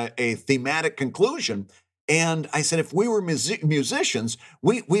a thematic conclusion. And I said, if we were musicians,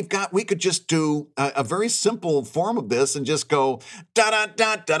 we could just do a very simple form of this and just go da da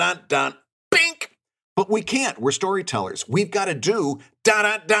da da da da, bink. But we can't. We're storytellers. We've got to do da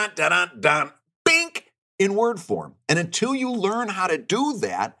da da da da da, bink in word form. And until you learn how to do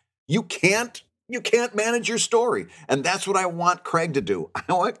that, you can't manage your story. And that's what I want Craig to do.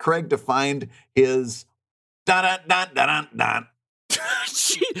 I want Craig to find his da-da-da-da-da-da.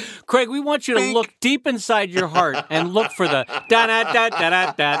 Craig, we want you to look deep inside your heart and look for the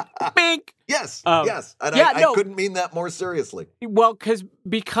da-da-da-da-da-da, bink. Yes. Yes. And I couldn't mean that more seriously. Well, because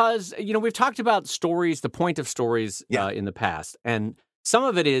we've talked about stories, the point of stories in the past. And some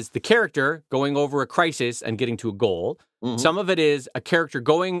of it is the character going over a crisis and getting to a goal. Mm-hmm. Some of it is a character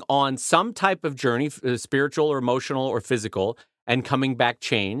going on some type of journey, spiritual or emotional or physical, and coming back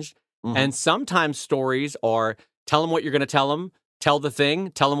changed. Mm-hmm. And sometimes stories are tell them what you're going to tell them, tell the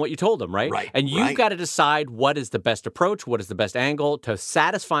thing, tell them what you told them, right? And you've got to decide what is the best approach, what is the best angle to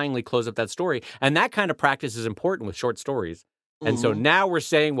satisfyingly close up that story. And that kind of practice is important with short stories. And so now we're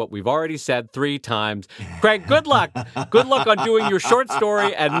saying what we've already said 3 times. Craig, good luck. Good luck on doing your short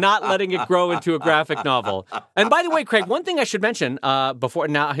story and not letting it grow into a graphic novel. And by the way, Craig, one thing I should mention before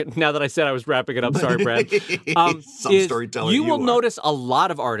now that I said I was wrapping it up, sorry, Brad, is you will notice a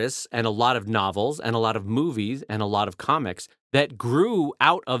lot of artists and a lot of novels and a lot of movies and a lot of comics that grew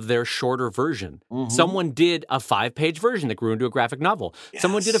out of their shorter version. Mm-hmm. Someone did a 5-page version that grew into a graphic novel. Yes.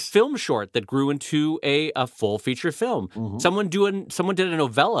 Someone did a film short that grew into a full feature film. Mm-hmm. Someone did a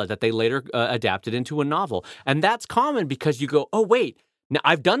novella that they later adapted into a novel. And that's common because you go, oh, wait, now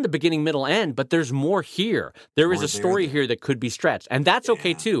I've done the beginning, middle, end, but there's more here. There is a story here that could be stretched. And that's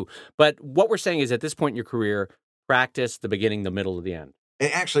okay too. But what we're saying is at this point in your career, practice the beginning, the middle, and the end.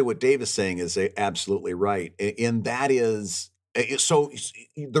 And actually, what Dave is saying is absolutely right. And that is... So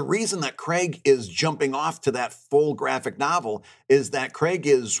the reason that Craig is jumping off to that full graphic novel is that Craig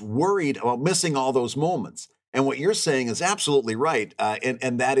is worried about missing all those moments. And what you're saying is absolutely right.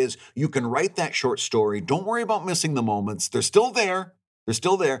 And that is, you can write that short story. Don't worry about missing the moments. They're still there. They're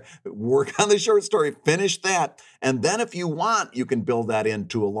still there. Work on the short story. Finish that. And then if you want, you can build that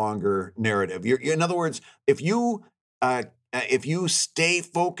into a longer narrative. In other words, if you stay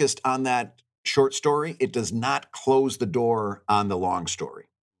focused on that short story, it does not close the door on the long story.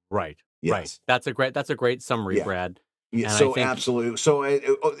 Right. Yes. Right. That's a great summary, Brad. Yeah. So absolutely. So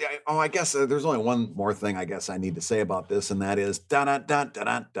I guess there's only one more thing I guess I need to say about this, and that is dot dot dot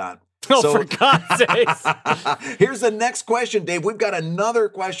dot dot. Oh, for God's sakes. Here's the next question, Dave. We've got another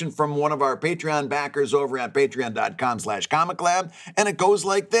question from one of our Patreon backers over at patreon.com/comiclab. And it goes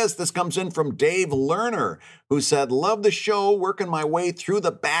like this. This comes in from Dave Lerner, who said, love the show, working my way through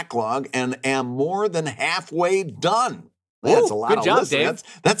the backlog and am more than halfway done. That's a lot of listening.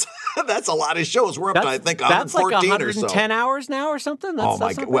 That's a lot of shows. We're up to, I think, 114 that's like 110 or so. hours now or something? Oh,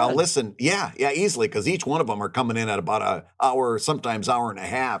 my God. Well, listen, yeah, easily, because each one of them are coming in at about an hour, sometimes hour and a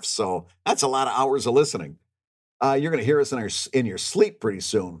half. So that's a lot of hours of listening. You're going to hear us in your sleep pretty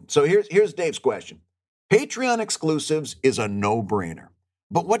soon. So here's Dave's question. Patreon exclusives is a no-brainer.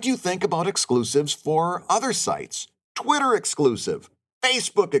 But what do you think about exclusives for other sites? Twitter exclusive,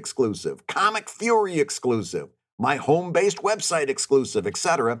 Facebook exclusive, Comic Fury exclusive, my home-based website exclusive,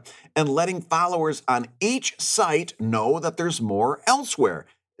 etc., and letting followers on each site know that there's more elsewhere.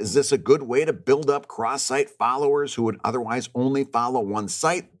 Is this a good way to build up cross-site followers who would otherwise only follow one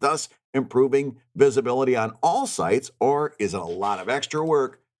site, thus improving visibility on all sites, or is it a lot of extra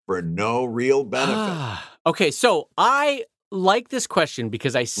work for no real benefit? Okay, so I like this question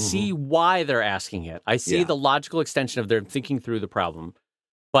because I see why they're asking it. I see Yeah. the logical extension of their thinking through the problem.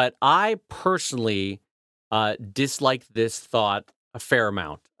 But I personally dislike this thought a fair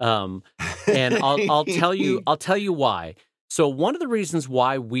amount. And I'll tell you why. So one of the reasons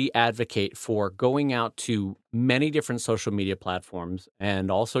why we advocate for going out to many different social media platforms and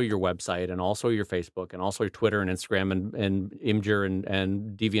also your website and also your Facebook and also your Twitter and Instagram and Imgur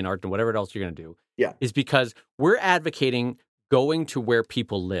and DeviantArt and whatever else you're going to do is because we're advocating going to where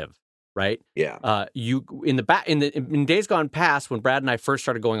people live. Right? Yeah. In days gone past, when Brad and I first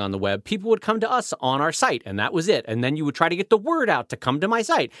started going on the web, people would come to us on our site, and that was it. And then you would try to get the word out to come to my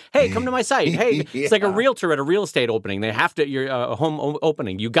site. Hey, come to my site. Hey, it's like a realtor at a real estate opening. They have to your home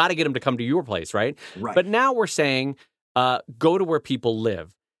opening. You got to get them to come to your place, right? Right. But now we're saying go to where people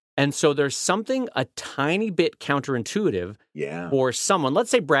live. And so there's something a tiny bit counterintuitive for someone. Let's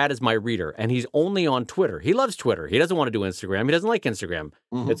say Brad is my reader and he's only on Twitter. He loves Twitter. He doesn't want to do Instagram. He doesn't like Instagram.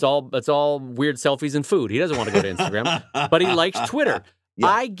 It's all weird selfies and food. He doesn't want to go to Instagram, but he likes Twitter. Yeah.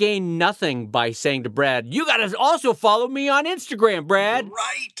 I gain nothing by saying to Brad, you got to also follow me on Instagram, Brad.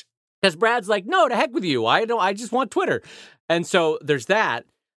 Right. Because Brad's like, no, to heck with you. I just want Twitter. And so there's that.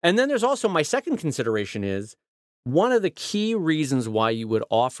 And then there's also my second consideration is, one of the key reasons why you would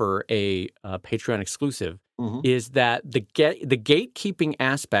offer a Patreon exclusive is that the gatekeeping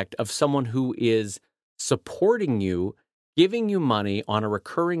aspect of someone who is supporting you, giving you money on a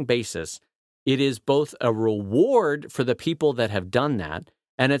recurring basis, it is both a reward for the people that have done that,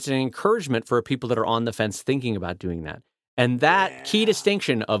 and it's an encouragement for people that are on the fence thinking about doing that. And that key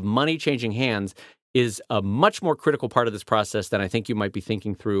distinction of money changing hands is a much more critical part of this process than I think you might be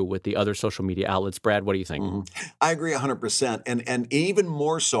thinking through with the other social media outlets. Brad, what do you think? I agree 100%. And even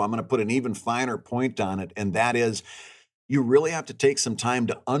more so, I'm going to put an even finer point on it, and that is you really have to take some time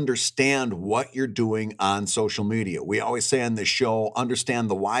to understand what you're doing on social media. We always say on this show, understand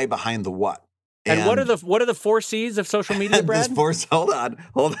the why behind the what. And what are the 4 C's of social media, Brad? Hold on,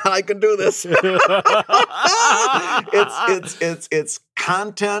 I can do this. It's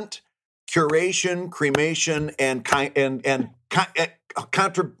content, curation, cremation, and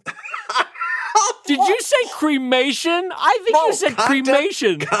Did you say cremation? I think you said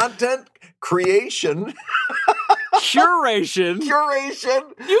cremation. Content, creation, curation.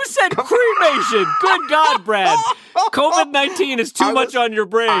 Curation. You said cremation. Good God, Brad. COVID-19 is too much on your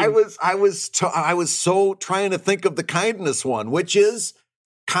brain. I was so trying to think of the kindness one, which is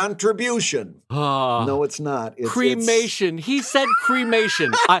contribution. No, it's not. It's cremation. He said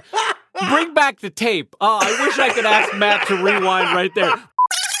cremation. Bring back the tape. I wish I could ask Matt to rewind right there.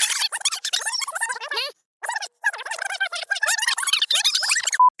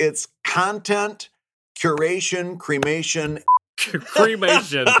 It's content, curation, cremation.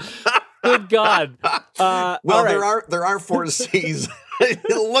 Cremation. Good God. Well, right. there are 4 C's.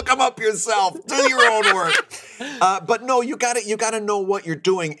 Look them up yourself. Do your own work. But no, you got to know what you're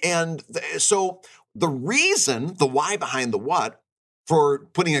doing. And so the reason, the why behind the what, for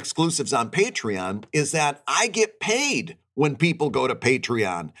putting exclusives on Patreon is that I get paid when people go to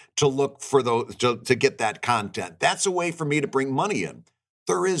Patreon to look for those, to get that content. That's a way for me to bring money in.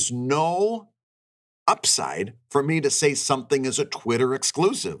 There is no upside for me to say something is a Twitter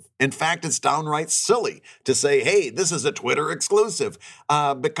exclusive. In fact, it's downright silly to say, hey, this is a Twitter exclusive.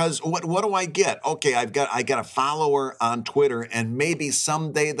 Because what do I get? Okay, I got a follower on Twitter, and maybe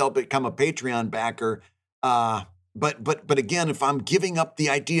someday they'll become a Patreon backer. But again, if I'm giving up the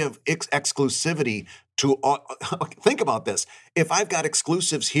idea of exclusivity to think about this. If I've got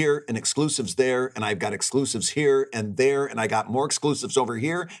exclusives here and exclusives there, and I've got exclusives here and there, and I got more exclusives over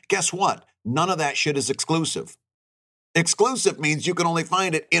here, guess what? None of that shit is exclusive. Exclusive means you can only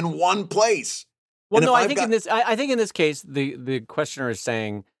find it in one place. Well, no, I think in this case, the questioner is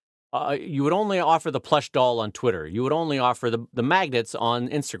saying you would only offer the plush doll on Twitter. You would only offer the magnets on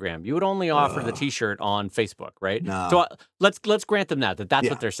Instagram. You would only offer the T-shirt on Facebook, right? No. So let's grant them that's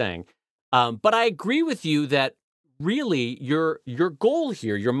what they're saying. But I agree with you that really your goal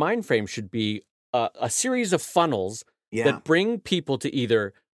here, your mind frame should be a series of funnels that bring people to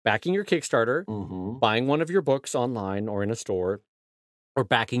either backing your Kickstarter, buying one of your books online or in a store, or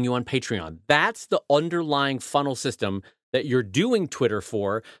backing you on Patreon. That's the underlying funnel system that you're doing Twitter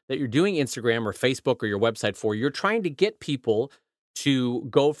for, that you're doing Instagram or Facebook or your website for. You're trying to get people to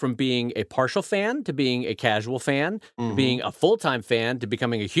go from being a partial fan to being a casual fan, to being a full-time fan, to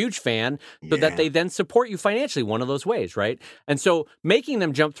becoming a huge fan, so that they then support you financially one of those ways, right? And so making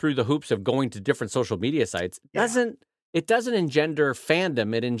them jump through the hoops of going to different social media sites doesn't engender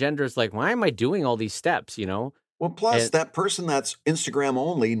fandom. It engenders like, why am I doing all these steps, you know? Well, plus And that person that's Instagram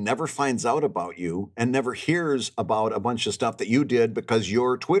only never finds out about you and never hears about a bunch of stuff that you did because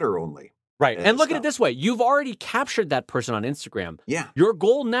you're Twitter only. right. And look at it Stuff. this way. You've already captured that person on Instagram. Yeah. Your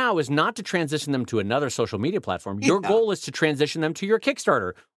goal now is not to transition them to another social media platform. Your Yeah. goal is to transition them to your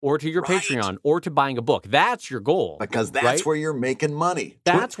Kickstarter or to your Right. Patreon or to buying a book. That's your goal. Because that's right? where you're making money.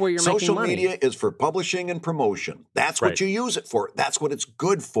 That's where you're making Social money. media is for publishing and promotion. That's what Right. you use it for. That's what it's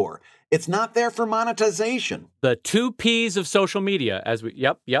good for. It's not there for monetization. The 2 P's of social media, as we,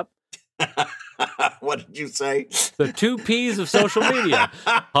 yep. What did you say? The 2 P's of social media,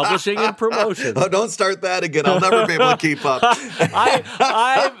 publishing and promotion. Oh, don't start that again. I'll never be able to keep up.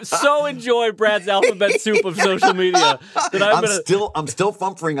 I so enjoy Brad's alphabet soup of social media that I'm still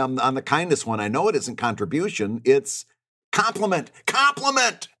fumbling on the kindness one. I know it isn't contribution. It's compliment.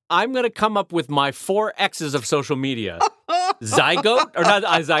 Compliment. I'm going to come up with my 4 X's of social media. Zygote, or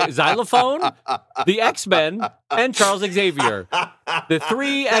not, Xylophone, the X-Men, and Charles Xavier. The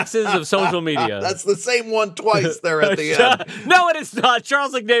 3 X's of social media. That's the same one twice there at the end. No, it is not.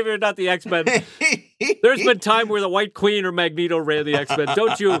 Charles Xavier, not the X-Men. There's been time where the White Queen or Magneto ran the X-Men.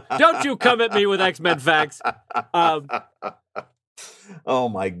 Don't you come at me with X-Men facts. Oh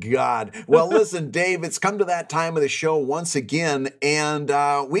my God! Well, listen, Dave. It's come to that time of the show once again, and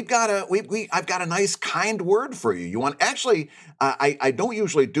I've got a nice, kind word for you. You want? Actually, I don't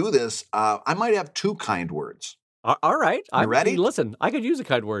usually do this. I might have 2 kind words. All right, You ready? Listen, I could use a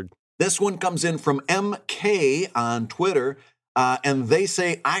kind word. This one comes in from MK on Twitter, and they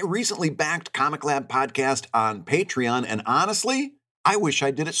say, "I recently backed Comic Lab podcast on Patreon, and honestly, I wish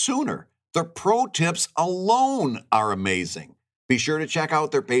I did it sooner. The pro tips alone are amazing. Be sure to check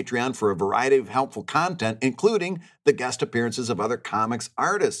out their Patreon for a variety of helpful content, including the guest appearances of other comics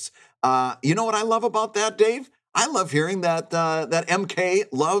artists." You know what I love about that, Dave? I love hearing that MK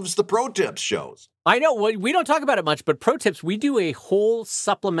loves the Pro Tips shows. I know we don't talk about it much, but Pro Tips, we do a whole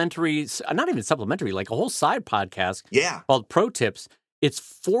supplementary, not even supplementary, like a whole side podcast Yeah. called Pro Tips. It's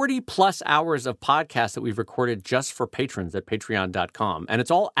 40 plus hours of podcasts that we've recorded just for patrons at patreon.com. And it's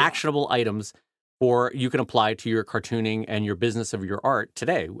all actionable items you can apply to your cartooning and your business of your art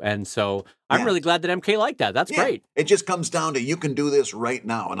today. And so I'm really glad that MK liked that. That's great. It just comes down to you can do this right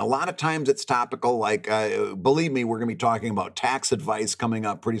now. And a lot of times it's topical. Like, believe me, we're going to be talking about tax advice coming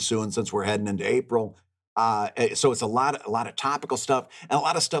up pretty soon since we're heading into April. So it's a lot of topical stuff and a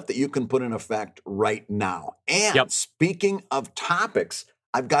lot of stuff that you can put in effect right now. And speaking of topics,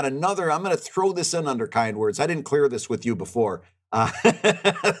 I've got another. I'm going to throw this in under kind words. I didn't clear this with you before.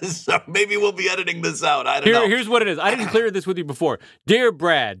 So maybe we'll be editing this out. I don't know. Here's what it is. I didn't clear this with you before. Dear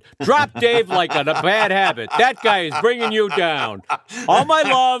Brad, drop Dave like a bad habit. That guy is bringing you down. All my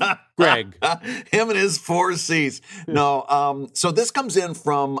love, Greg. Him and his 4 C's. No. So this comes in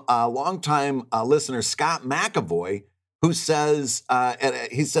from a longtime listener, Scott McAvoy, who says,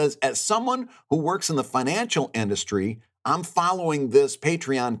 as someone who works in the financial industry, I'm following this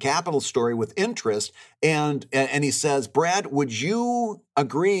Patreon Capital story with interest. And he says, Brad, would you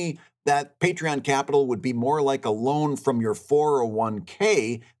agree that Patreon Capital would be more like a loan from your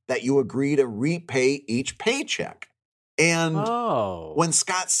 401k that you agree to repay each paycheck? And when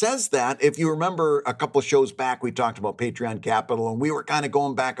Scott says that, if you remember a couple of shows back, we talked about Patreon Capital and we were kind of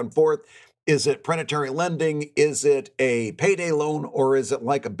going back and forth. Is it predatory lending? Is it a payday loan? Or is it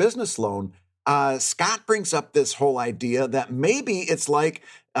like a business loan? Scott brings up this whole idea that maybe it's like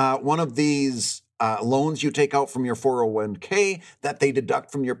one of these loans you take out from your 401k that they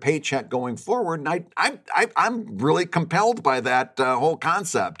deduct from your paycheck going forward. And I'm really compelled by that whole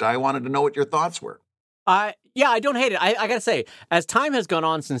concept. I wanted to know what your thoughts were. Yeah, I don't hate it. I got to say, as time has gone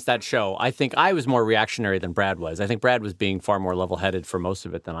on since that show, I think I was more reactionary than Brad was. I think Brad was being far more level-headed for most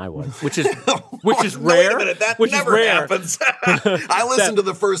of it than I was, which is rare. Wait a minute, that never happens. I listened to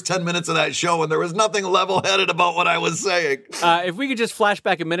the first 10 minutes of that show, and there was nothing level-headed about what I was saying. If we could just flash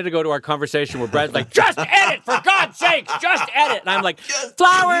back a minute ago to our conversation where Brad's like, just edit, for God's sake, just edit. And I'm like,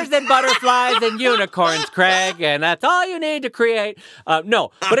 flowers and butterflies and unicorns, Craig, and that's all you need to create.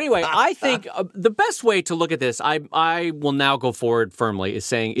 No, but anyway, I think the best way to look at this, I will now go forward firmly, is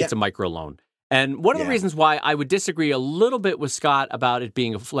saying it's a microloan. And one of the reasons why I would disagree a little bit with Scott about it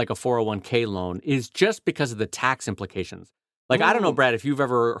being like a 401k loan is just because of the tax implications. Like, I don't know, Brad, if you've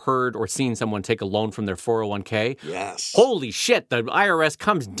ever heard or seen someone take a loan from their 401k. Yes. Holy shit, the IRS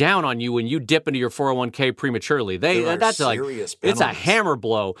comes down on you when you dip into your 401k prematurely. That's like, it's a hammer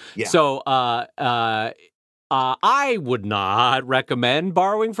blow. Yeah. So, I would not recommend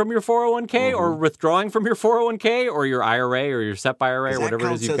borrowing from your 401k or withdrawing from your 401k or your IRA or your SEP IRA or whatever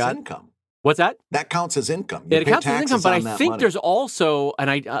it is you've got. Income. What's that? That counts as income. You It pay counts as taxes income, but on I that think money. there's also,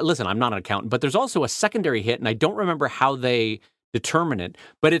 and listen, I'm not an accountant, but there's also a secondary hit, and I don't remember how they determine it,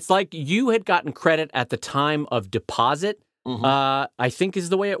 but it's like you had gotten credit at the time of deposit. I think is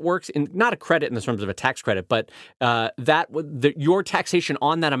the way it works. Not a credit in the terms of a tax credit, but your taxation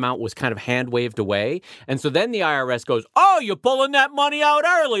on that amount was kind of hand waved away. And so then the IRS goes, "Oh, you're pulling that money out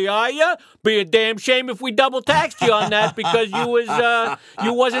early, are you? Be a damn shame if we double taxed you on that because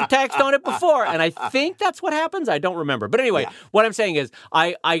you wasn't taxed on it before." And I think that's what happens. I don't remember. But anyway, what I'm saying is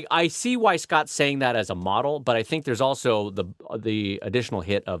I see why Scott's saying that as a model, but I think there's also the additional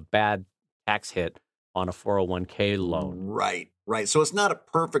hit of bad tax hit on a 401k loan. Right. So it's not a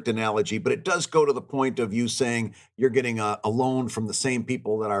perfect analogy, but it does go to the point of you saying you're getting a loan from the same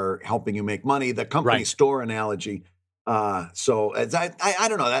people that are helping you make money, the company store analogy. So I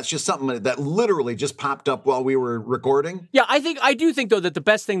don't know. That's just something that literally just popped up while we were recording. Yeah, I do think though that the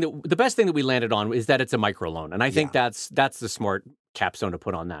best thing that we landed on is that it's a microloan, and I think that's the smart capstone to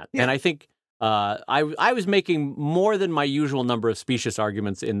put on that. Yeah. And I think I was making more than my usual number of specious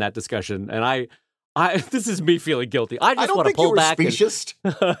arguments in that discussion, and this is me feeling guilty. I just want to pull back. Specious.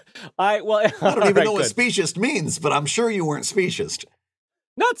 I don't even know what specious means, but I'm sure you weren't specious.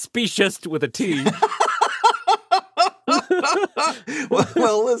 Not specious with a T.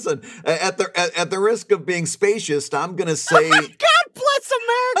 well, listen. At the risk of being spacious, I'm going to say. God bless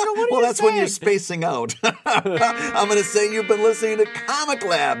America. What are you that's saying? when you're spacing out. I'm going to say you've been listening to Comic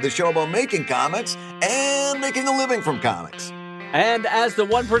Lab, the show about making comics and making a living from comics. And as the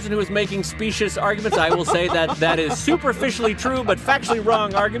one person who is making specious arguments, I will say that is superficially true but factually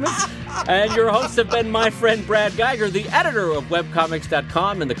wrong arguments. And your hosts have been my friend Brad Geiger, the editor of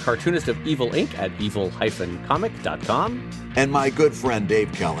webcomics.com and the cartoonist of Evil Inc. at evil-comic.com. And my good friend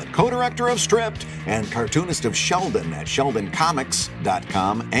Dave Kellett, co-director of Stripped and cartoonist of Sheldon at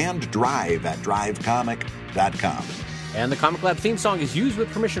sheldoncomics.com and Drive at drivecomic.com. And the Comic Lab theme song is used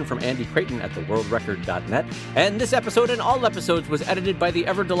with permission from Andy Creighton at theworldrecord.net. And this episode and all episodes was edited by the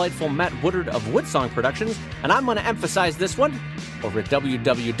ever-delightful Matt Woodard of Woodsong Productions. And I'm going to emphasize this one over at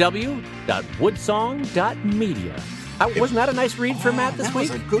www.woodsong.media. Wasn't that a nice read for Matt this week?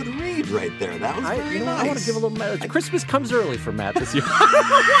 That was a good read right there. That was very nice. I want to give a little... Christmas comes early for Matt this year.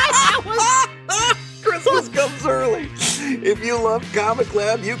 Christmas comes early. If you love Comic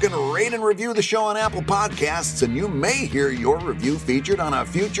Lab, you can rate and review the show on Apple Podcasts, and you may hear your review featured on a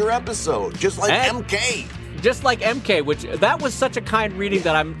future episode, just like MK. Just like MK, which that was such a kind reading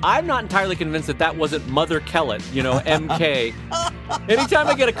that I'm not entirely convinced that wasn't Mother Kellett, MK. Anytime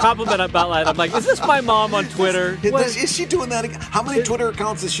I get a compliment about that, I'm like, is this my mom on Twitter? Is she doing that again? How many Twitter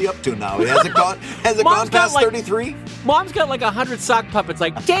accounts is she up to now? Has it gone past 33? Mom's got like 100 sock puppets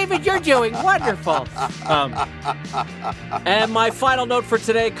like, David, you're doing wonderful. And my final note for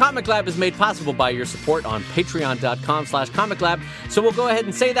today, Comic Lab is made possible by your support on patreon.com/Comic Lab. So we'll go ahead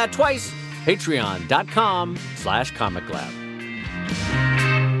and say that twice. Patreon.com/Comic Lab.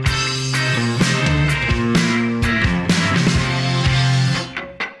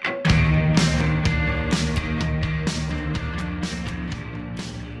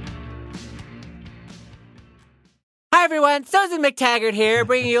 Hi everyone, Susan McTaggart here,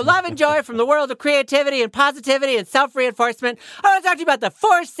 bringing you love and joy from the world of creativity and positivity and self-reinforcement. I want to talk to you about the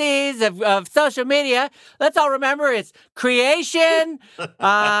 4 C's of social media. Let's all remember it's creation,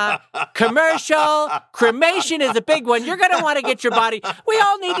 commercial, cremation is a big one. You're going to want to get your body. We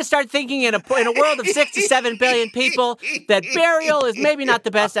all need to start thinking in a world of 6 to 7 billion people that burial is maybe not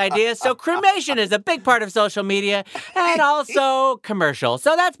the best idea. So cremation is a big part of social media, and also commercial.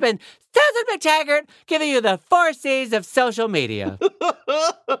 So that's been Susan McTaggart giving you the 4 C's of social media.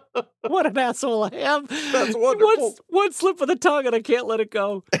 What an asshole I am. That's wonderful. One slip of the tongue and I can't let it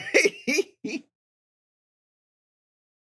go.